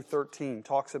 12 through 13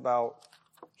 talks about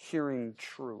hearing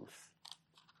truth.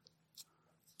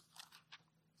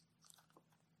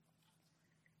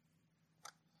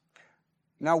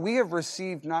 Now we have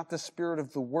received not the Spirit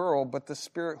of the world, but the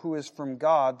Spirit who is from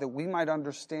God, that we might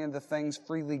understand the things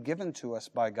freely given to us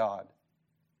by God.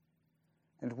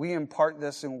 And we impart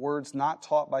this in words not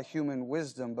taught by human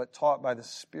wisdom, but taught by the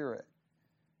Spirit,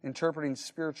 interpreting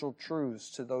spiritual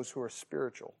truths to those who are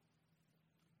spiritual.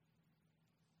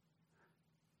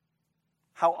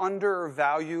 How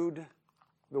undervalued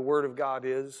the Word of God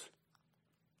is.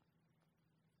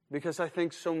 Because I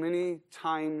think so many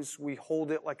times we hold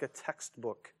it like a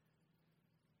textbook,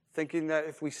 thinking that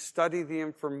if we study the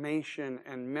information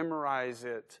and memorize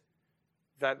it,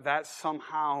 that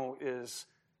somehow is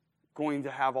going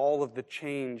to have all of the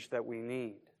change that we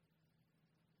need.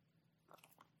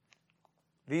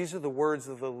 These are the words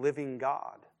of the living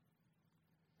God.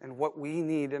 And what we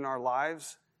need in our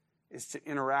lives is to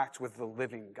interact with the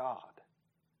living God.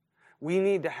 We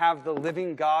need to have the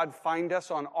living God find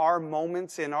us on our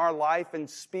moments in our life and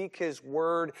speak His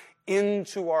word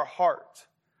into our heart.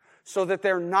 So that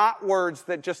they're not words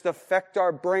that just affect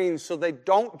our brains, so they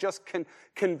don't just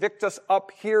convict us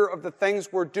up here of the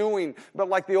things we're doing. But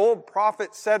like the old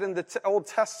prophet said in the Old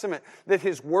Testament, that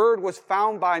His word was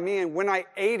found by me, and when I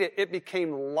ate it, it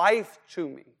became life to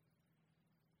me.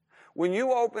 When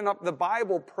you open up the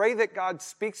Bible, pray that God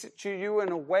speaks it to you in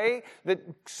a way that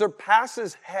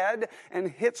surpasses head and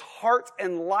hits heart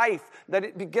and life, that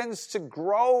it begins to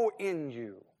grow in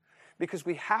you. Because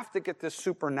we have to get this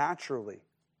supernaturally.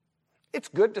 It's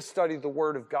good to study the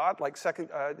Word of God, like 2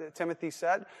 Timothy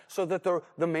said, so that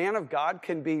the man of God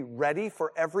can be ready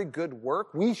for every good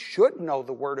work. We should know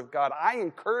the Word of God. I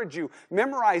encourage you,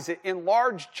 memorize it in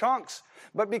large chunks.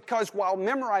 But because while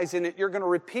memorizing it, you're going to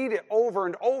repeat it over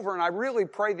and over, and I really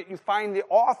pray that you find the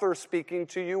author speaking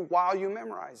to you while you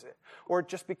memorize it, or it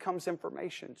just becomes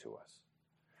information to us.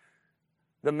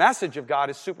 The message of God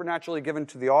is supernaturally given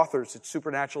to the authors. It's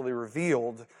supernaturally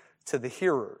revealed to the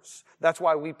hearers. That's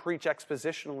why we preach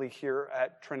expositionally here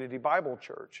at Trinity Bible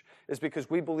Church, is because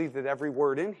we believe that every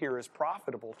word in here is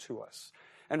profitable to us.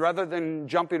 And rather than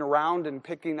jumping around and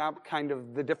picking up kind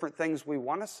of the different things we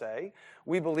want to say,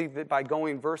 we believe that by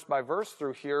going verse by verse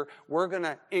through here, we're going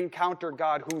to encounter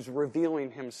God who's revealing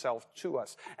Himself to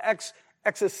us.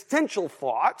 Existential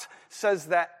thought says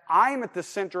that I'm at the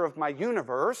center of my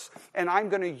universe, and I'm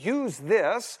going to use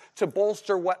this to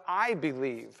bolster what I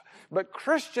believe. But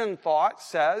Christian thought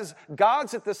says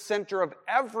God's at the center of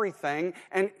everything,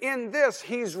 and in this,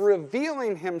 He's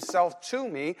revealing Himself to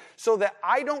me so that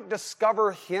I don't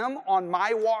discover Him on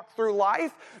my walk through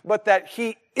life, but that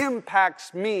He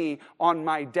impacts me on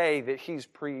my day that He's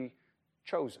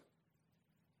pre-chosen.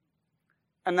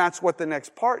 And that's what the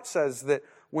next part says, that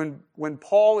when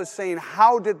Paul is saying,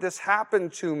 how did this happen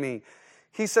to me?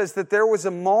 He says that there was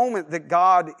a moment that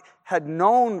God had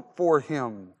known for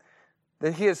him,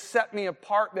 that He has set me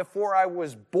apart before I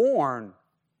was born.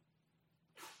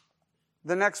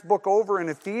 The next book over in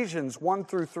Ephesians 1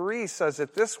 through 3 says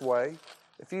it this way.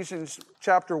 Ephesians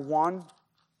chapter 1,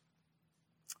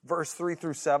 verse 3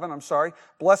 through 7,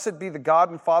 Blessed be the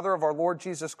God and Father of our Lord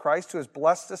Jesus Christ, who has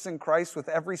blessed us in Christ with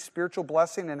every spiritual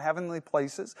blessing in heavenly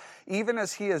places, even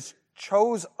as He has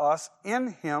chose us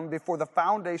in Him before the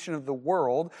foundation of the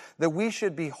world, that we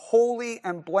should be holy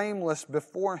and blameless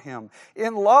before Him.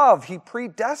 In love, He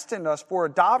predestined us for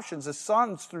adoptions as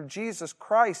sons through Jesus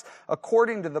Christ,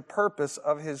 according to the purpose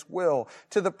of His will,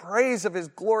 to the praise of His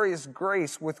glorious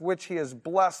grace with which He has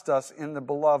blessed us in the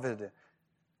Beloved.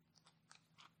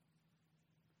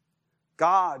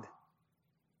 God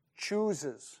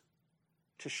chooses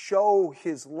to show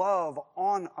His love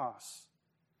on us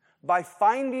by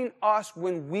finding us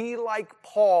when we, like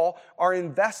Paul, are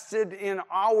invested in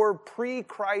our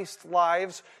pre-Christ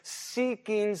lives,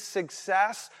 seeking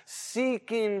success,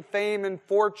 seeking fame and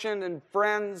fortune and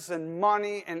friends and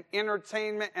money and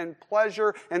entertainment and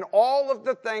pleasure and all of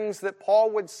the things that Paul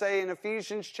would say in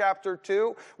Ephesians chapter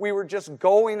 2. We were just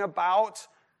going about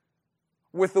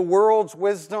with the world's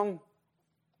wisdom,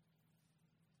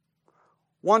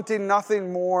 wanting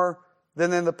nothing more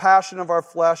than in the passion of our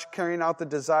flesh, carrying out the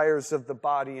desires of the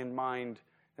body and mind.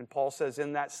 And Paul says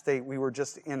in that state we were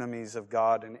just enemies of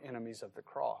God and enemies of the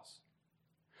cross.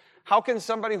 How can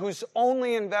somebody who's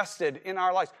only invested in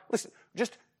our lives, listen,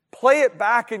 just Play it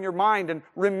back in your mind and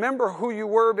remember who you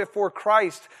were before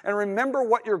Christ, and remember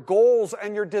what your goals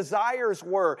and your desires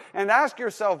were, and ask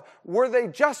yourself, were they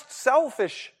just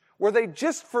selfish? Were they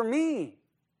just for me?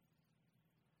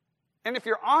 And if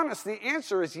you're honest, the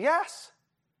answer is yes.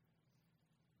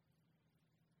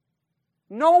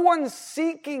 No one's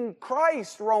seeking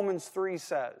Christ, Romans 3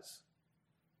 says.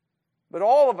 But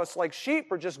all of us, like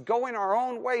sheep, are just going our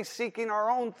own way, seeking our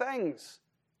own things.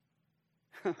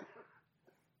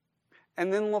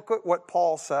 And then look at what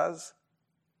Paul says.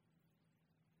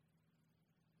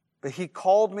 But he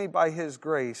called me by his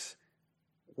grace,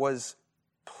 was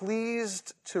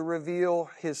pleased to reveal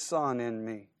his Son in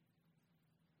me.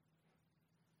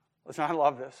 Listen, I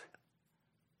love this.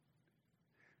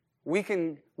 We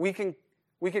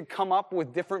could come up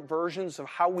with different versions of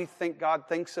how we think God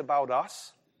thinks about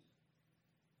us.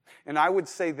 And I would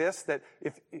say this, that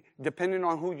if depending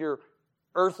on who your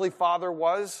earthly father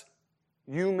was,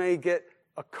 you may get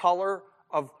a color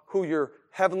of who your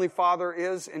heavenly Father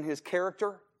is in his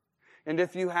character. And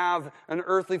if you have an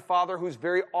earthly father who's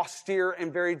very austere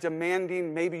and very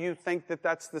demanding, maybe you think that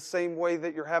that's the same way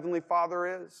that your heavenly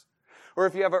Father is. Or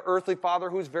if you have an earthly father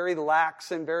who's very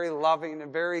lax and very loving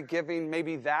and very giving,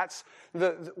 maybe that's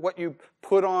what you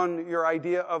put on your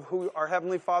idea of who our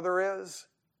heavenly Father is.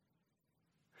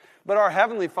 But our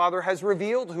Heavenly Father has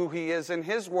revealed who He is in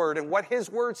His Word. And what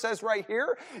His Word says right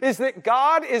here is that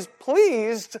God is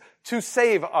pleased to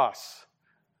save us.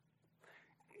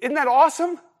 Isn't that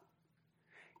awesome?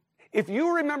 If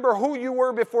you remember who you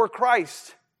were before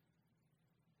Christ,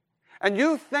 and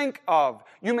you think of,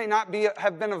 you may not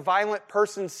have been a violent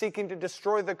person seeking to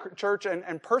destroy the church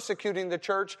and persecuting the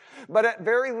church, but at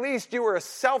very least you were a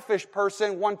selfish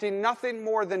person wanting nothing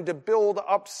more than to build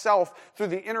up self through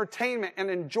the entertainment and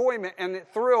enjoyment and the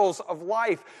thrills of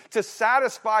life, to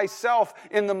satisfy self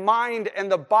in the mind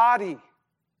and the body.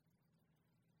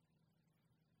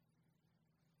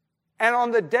 And on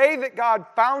the day that God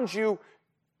found you,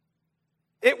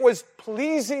 it was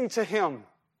pleasing to Him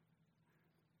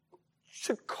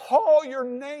to call your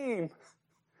name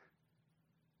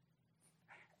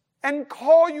and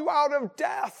call you out of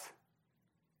death.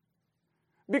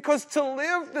 Because to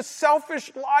live the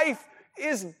selfish life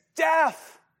is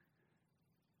death.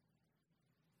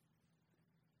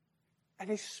 And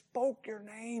He spoke your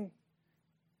name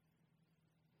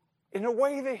in a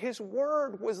way that His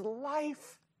word was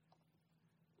life.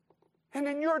 And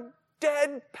in your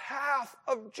dead path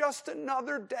of just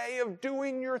another day of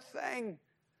doing your thing,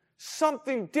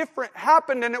 something different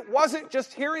happened, and it wasn't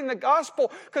just hearing the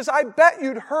gospel, because I bet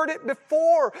you'd heard it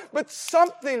before, but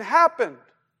something happened.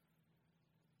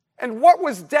 And what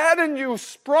was dead in you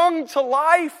sprung to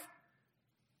life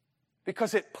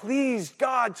because it pleased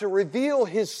God to reveal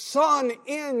His Son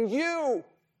in you.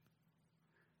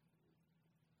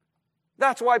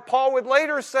 That's why Paul would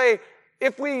later say,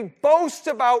 if we boast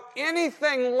about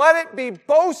anything, let it be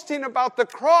boasting about the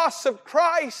cross of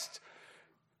Christ.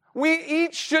 We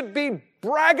each should be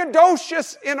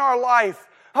braggadocious in our life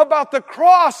about the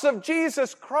cross of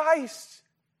Jesus Christ.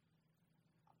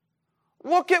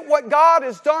 Look at what God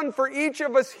has done for each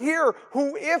of us here,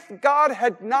 who, if God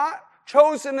had not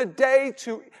chosen a day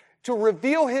to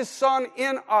reveal His Son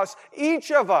in us,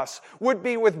 each of us would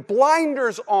be with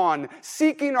blinders on,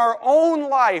 seeking our own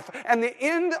life. And the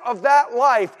end of that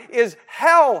life is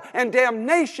hell and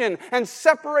damnation and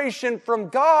separation from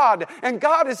God. And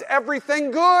God is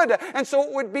everything good. And so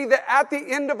it would be that at the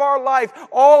end of our life,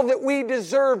 all that we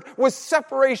deserved was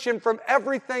separation from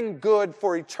everything good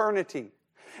for eternity.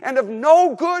 And of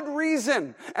no good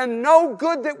reason and no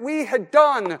good that we had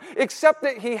done, except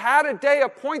that He had a day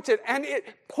appointed, and it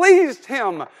pleased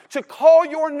Him to call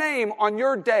your name on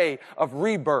your day of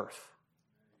rebirth.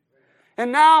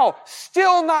 And now,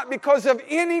 still not because of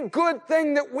any good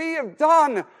thing that we have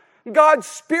done, God's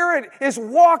Spirit is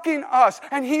walking us,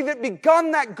 and He that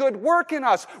begun that good work in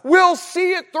us will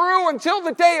see it through until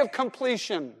the day of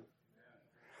completion.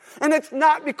 And it's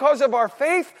not because of our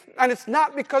faith, and it's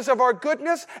not because of our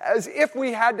goodness, as if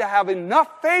we had to have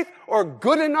enough faith or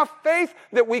good enough faith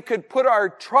that we could put our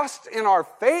trust in our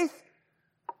faith.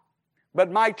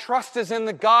 But my trust is in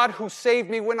the God who saved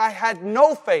me when I had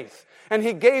no faith. And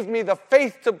He gave me the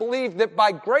faith to believe that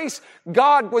by grace,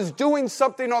 God was doing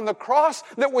something on the cross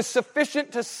that was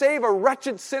sufficient to save a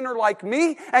wretched sinner like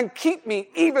me and keep me,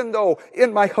 even though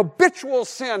in my habitual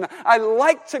sin, I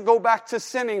like to go back to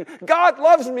sinning. God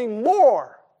loves me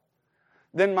more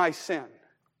than my sin.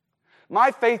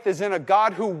 My faith is in a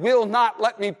God who will not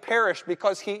let me perish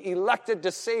because He elected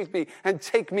to save me and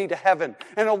take me to heaven.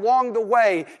 And along the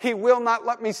way, He will not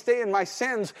let me stay in my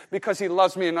sins because He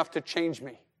loves me enough to change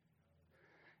me.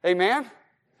 Amen?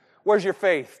 Where's your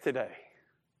faith today?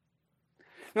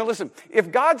 Now listen,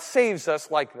 if God saves us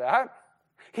like that,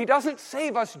 He doesn't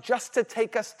save us just to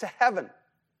take us to heaven.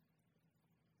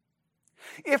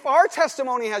 If our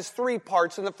testimony has three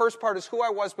parts, and the first part is who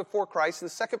I was before Christ, and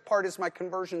the second part is my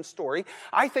conversion story,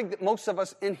 I think that most of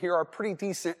us in here are pretty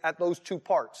decent at those two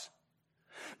parts.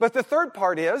 But the third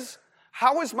part is,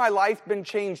 how has my life been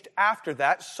changed after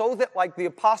that, so that, like the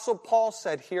Apostle Paul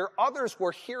said here, others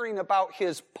were hearing about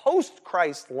his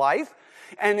post-Christ life,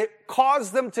 and it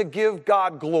caused them to give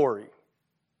God glory.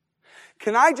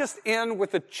 Can I just end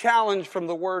with a challenge from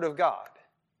the Word of God?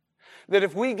 That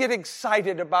if we get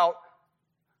excited about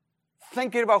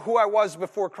thinking about who I was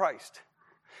before Christ,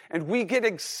 and we get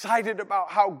excited about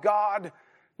how God,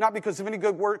 not because of any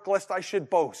good work lest I should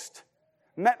boast,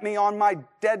 met me on my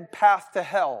dead path to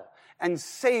hell and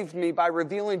saved me by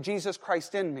revealing Jesus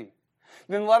Christ in me,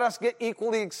 then let us get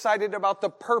equally excited about the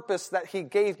purpose that He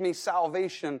gave me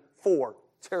salvation for.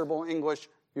 Terrible English,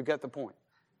 you get the point.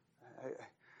 I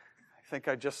think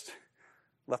I just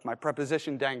left my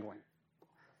preposition dangling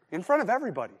in front of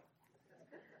everybody.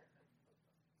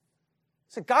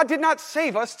 So God did not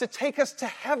save us to take us to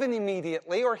heaven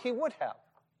immediately, or He would have.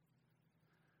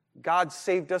 God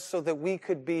saved us so that we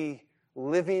could be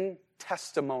living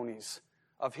testimonies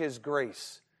of His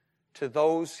grace to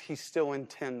those He still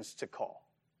intends to call.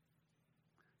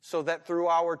 So that through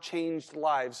our changed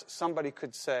lives, somebody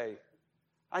could say,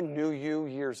 I knew you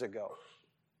years ago.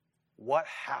 What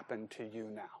happened to you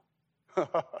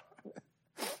now?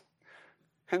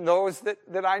 And those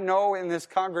that I know in this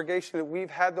congregation that we've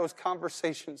had those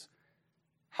conversations,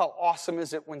 how awesome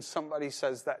is it when somebody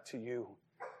says that to you?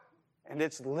 And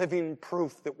it's living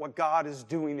proof that what God is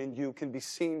doing in you can be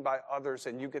seen by others,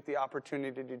 and you get the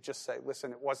opportunity to just say,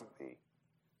 listen, it wasn't me.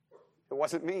 It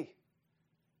wasn't me. It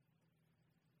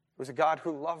was a God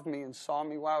who loved me and saw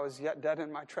me while I was yet dead in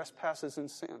my trespasses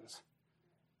and sins.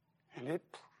 And it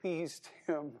pleased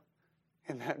Him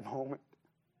in that moment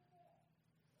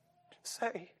to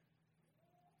say,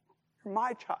 you're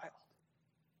my child.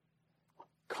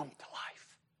 Come to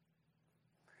life.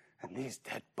 And these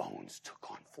dead bones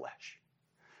took on flesh.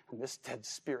 And this dead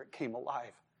spirit came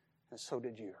alive, and so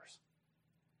did yours.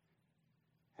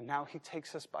 And now He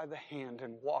takes us by the hand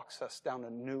and walks us down a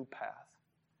new path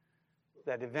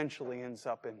that eventually ends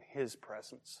up in His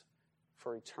presence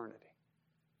for eternity.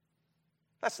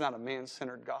 That's not a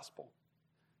man-centered gospel.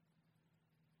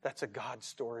 That's a God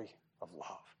story of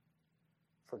love.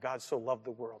 For God so loved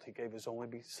the world, He gave His only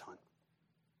begotten Son,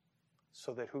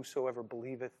 so that whosoever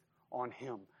believeth on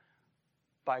Him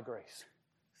by grace,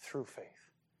 through faith,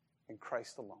 in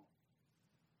Christ alone,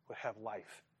 would have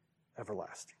life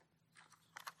everlasting.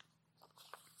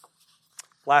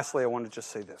 Lastly, I want to just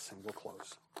say this, and we'll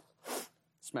close.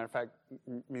 As a matter of fact,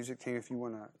 music team, if you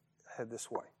want to head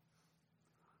this way.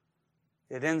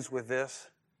 It ends with this,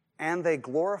 and they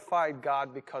glorified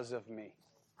God because of me.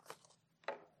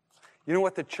 You know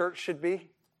what the church should be?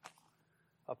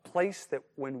 A place that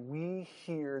when we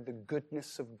hear the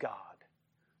goodness of God,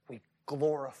 we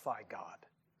glorify God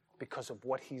because of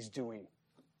what He's doing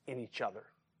in each other.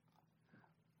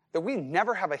 That we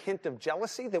never have a hint of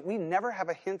jealousy, that we never have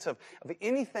a hint of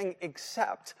anything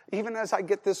except, even as I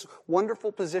get this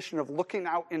wonderful position of looking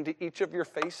out into each of your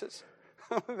faces,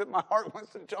 that my heart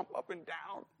wants to jump up and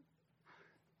down.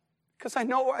 Because I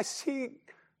know I see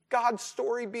God's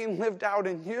story being lived out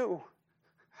in you.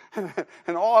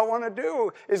 And all I want to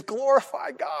do is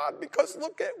glorify God, because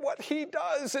look at what He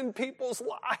does in people's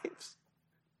lives.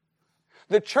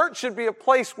 The church should be a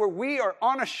place where we are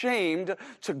unashamed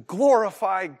to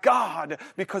glorify God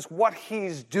because what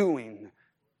He's doing.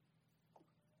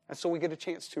 And so we get a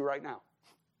chance to right now,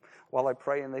 while I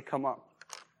pray and they come up.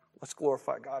 Let's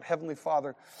glorify God. Heavenly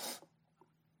Father,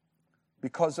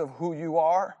 because of who You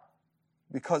are,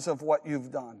 because of what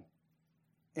You've done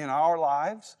in our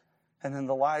lives and in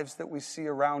the lives that we see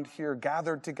around here,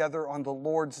 gathered together on the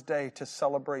Lord's Day to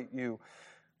celebrate You,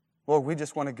 Lord, we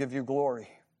just want to give You glory.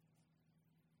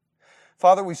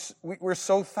 Father, we're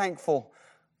so thankful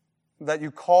that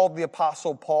You called the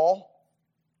Apostle Paul,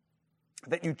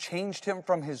 that You changed him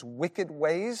from his wicked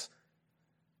ways,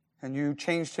 and You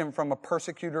changed him from a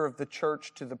persecutor of the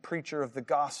church to the preacher of the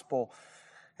gospel,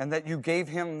 and that You gave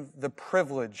him the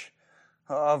privilege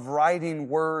of writing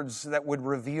words that would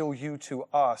reveal You to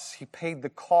us. He paid the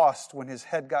cost when his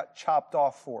head got chopped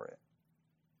off for it.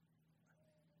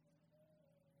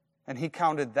 And He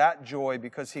counted that joy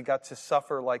because He got to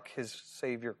suffer like His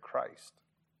Savior Christ.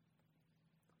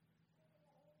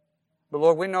 But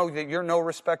Lord, we know that You're no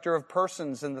respecter of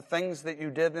persons, and the things that You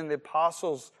did in the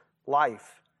apostles'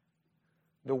 life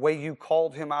the way you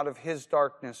called him out of his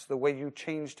darkness, the way you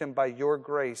changed him by your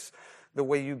grace, the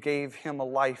way you gave him a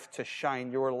life to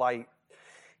shine your light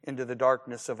into the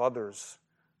darkness of others,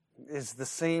 is the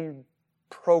same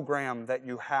program that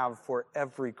you have for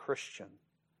every Christian.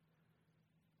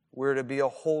 We're to be a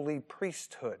holy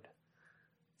priesthood,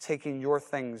 taking your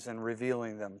things and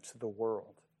revealing them to the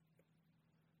world.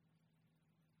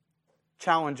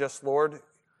 Challenge us, Lord.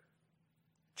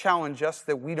 Challenge us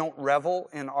that we don't revel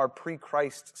in our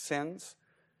pre-Christ sins.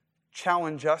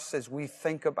 Challenge us as we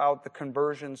think about the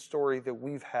conversion story that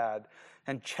we've had.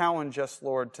 And challenge us,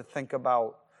 Lord, to think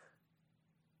about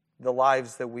the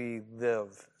lives that we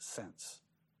live since.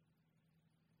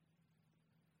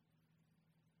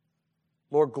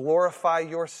 Lord, glorify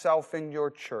yourself in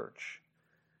your church,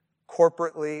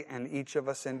 corporately and each of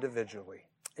us individually.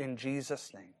 In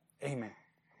Jesus' name, amen.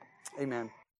 Amen.